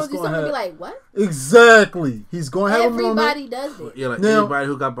something that's going to have. Be like, what? Exactly. He's going to have everybody does it. Yeah, like everybody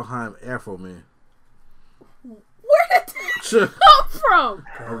who got behind Afro Man. Where did that come from?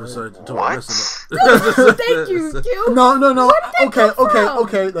 Thank you, Q. No.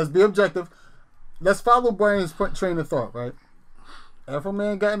 Okay. Let's be objective. Let's follow Brian's train of thought, right? Afro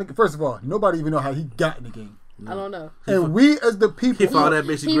Man got in the. First of all, nobody even know how he got in the game. I don't know. And we as the people, he found that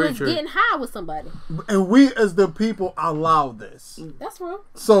basic he was getting high with somebody. And we as the people allow this. That's real.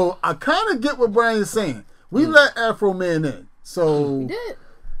 So I kind of get what Brian's saying. We let Afro Man in. So we did.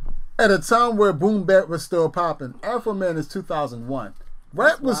 At a time where boom bap was still popping, Afro Man is 2001.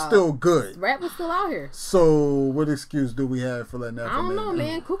 Rap was still good. Rap was still out here. So what excuse do we have for letting Afro Man? I don't know,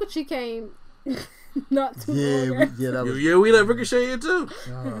 man. Kukachi came not too long. We let Ricochet in too.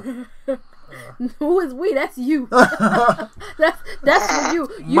 Who is we? That's you. that's for you.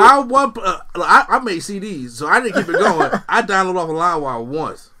 My one, I made CDs, so I didn't keep it going. I downloaded off of LimeWire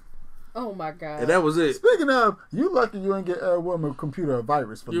once. Oh my god! And that was it. Speaking of, you lucky you ain't get Woman computer a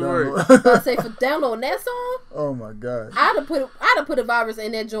virus for download. Right. I say for downloading that song. Oh my god! I'd have put a virus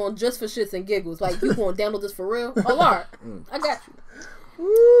in that joint just for shits and giggles. Like, you gonna download this for real? Oh Lord, I got you.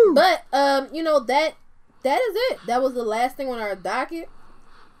 Woo. But that is it. That was the last thing on our docket.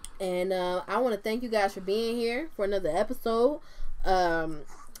 And I want to thank you guys for being here for another episode.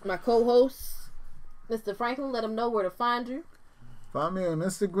 My co-host, Mr. Franklin, let them know where to find you. Find me on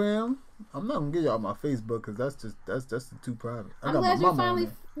Instagram. I'm not gonna give y'all my Facebook because that's just too private. I'm glad you finally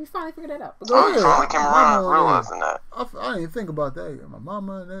figured that out. You finally came around realizing that. I didn't even think about that. My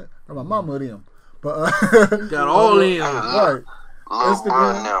mama and that, or my mama and them. But got all in right.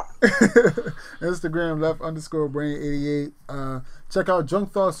 Instagram left_brain88. Check out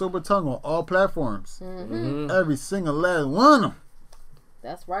Drunk Thought Sober Tongue on all platforms. Every single last one of them.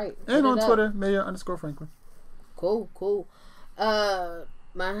 That's right. And on Twitter, Mayor_Franklin. Cool.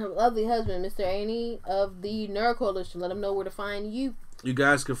 My lovely husband, Mr. A&E of the Nerd Coalition. Let them know where to find you. You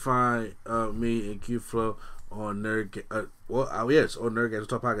guys can find me and Q Flow on Nerd. on Nerdgasm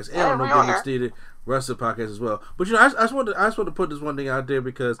Talk Podcast and on No Gimmicks Needed Wrestling Podcast as well. But I just want to put this one thing out there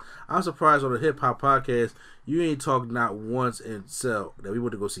because I'm surprised on the Hip Hop Podcast you ain't talked not once in Cell that we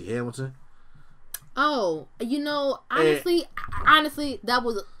went to go see Hamilton. Oh, honestly, it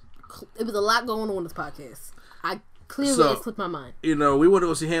was a lot going on in this podcast. I clearly it slipped my mind. We went to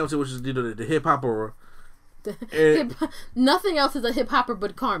go see Hamilton, which is the hip hop opera. Nothing else is a hip hopper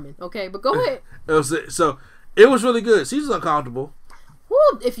but Carmen. Okay, but go ahead. So it was really good. She's uncomfortable.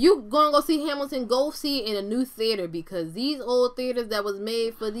 Woo, if you gonna go see Hamilton, go see it in a new theater because these old theaters that was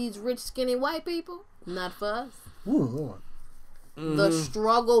made for these rich, skinny white people, not for us. Ooh, Lord. The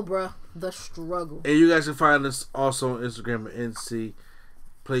struggle, bruh. The struggle. And you guys can find us also on Instagram at NC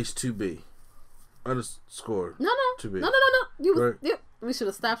Place 2B _. No. 2B. No. We should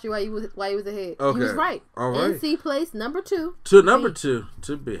have stopped you while you was ahead. Okay. You was right. All right. NC Place number 2. To number 2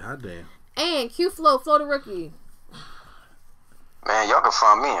 to B. Hot damn. And Q Flow, Florida Rookie. Man, y'all can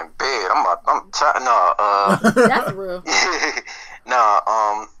find me in bed. That's real.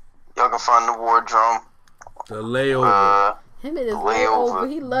 Y'all can find the War Drum. The layover. Him and his layover.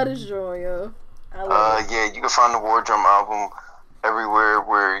 He love his joy, yo. I love it. Yeah, you can find the War Drum album everywhere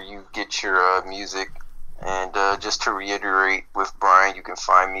where you get your music. And just to reiterate with Brian, you can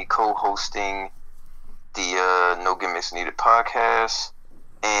find me co-hosting the No Gimmicks Needed podcast.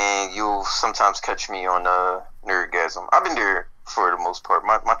 And you'll sometimes catch me on Nerdgasm. I've been there for the most part.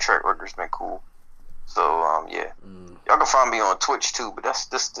 My track record's been cool. So, yeah. Y'all can find me on Twitch, too, but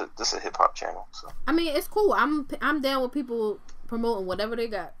this a hip-hop channel. So. I mean, it's cool. I'm down with people promoting whatever they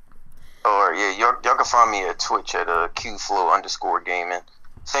got. Or, yeah, y'all can find me at Twitch at QFlow_gaming.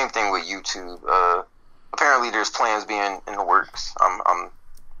 Same thing with YouTube. Apparently, there's plans being in the works.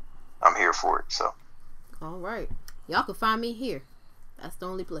 I'm here for it, so. All right. Y'all can find me here. That's the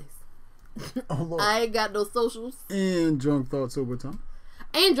only place. Oh, Lord. I ain't got no socials. And Drunk Thoughts Sober Tongue.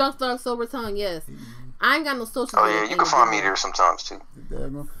 And Drunk Thoughts Sober Tongue, yes. I ain't got no socials. Oh, yeah, you can find me there sometimes, too.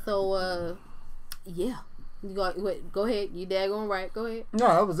 So, yeah. Go ahead. You daggone right. Go ahead. No,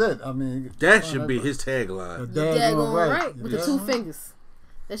 that was it. I mean, that should be his tagline. You daggone right. With the 2 fingers.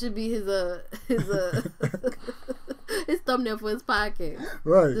 That should be his his thumbnail for his podcast.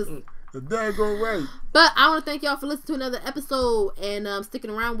 Right. The daggone right. But I want to thank y'all for listening to another episode and sticking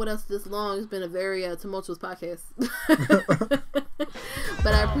around with us this long. It's been a very tumultuous podcast.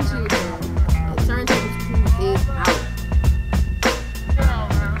 But I appreciate it. Turntables Crew is out.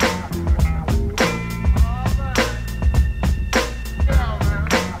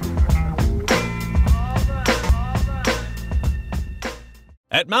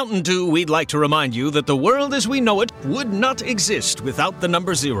 At Mountain Dew, we'd like to remind you that the world as we know it would not exist without the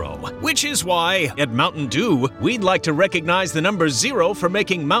number 0. Which is why, at Mountain Dew, we'd like to recognize the number 0 for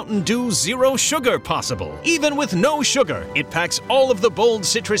making Mountain Dew Zero Sugar possible. Even with no sugar, it packs all of the bold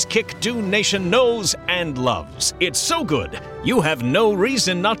citrus kick Dew Nation knows and loves. It's so good, you have no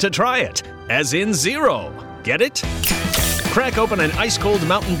reason not to try it. As in 0. Get it? Crack open an ice-cold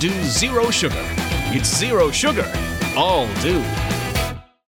Mountain Dew Zero Sugar. It's 0 sugar, all Dew.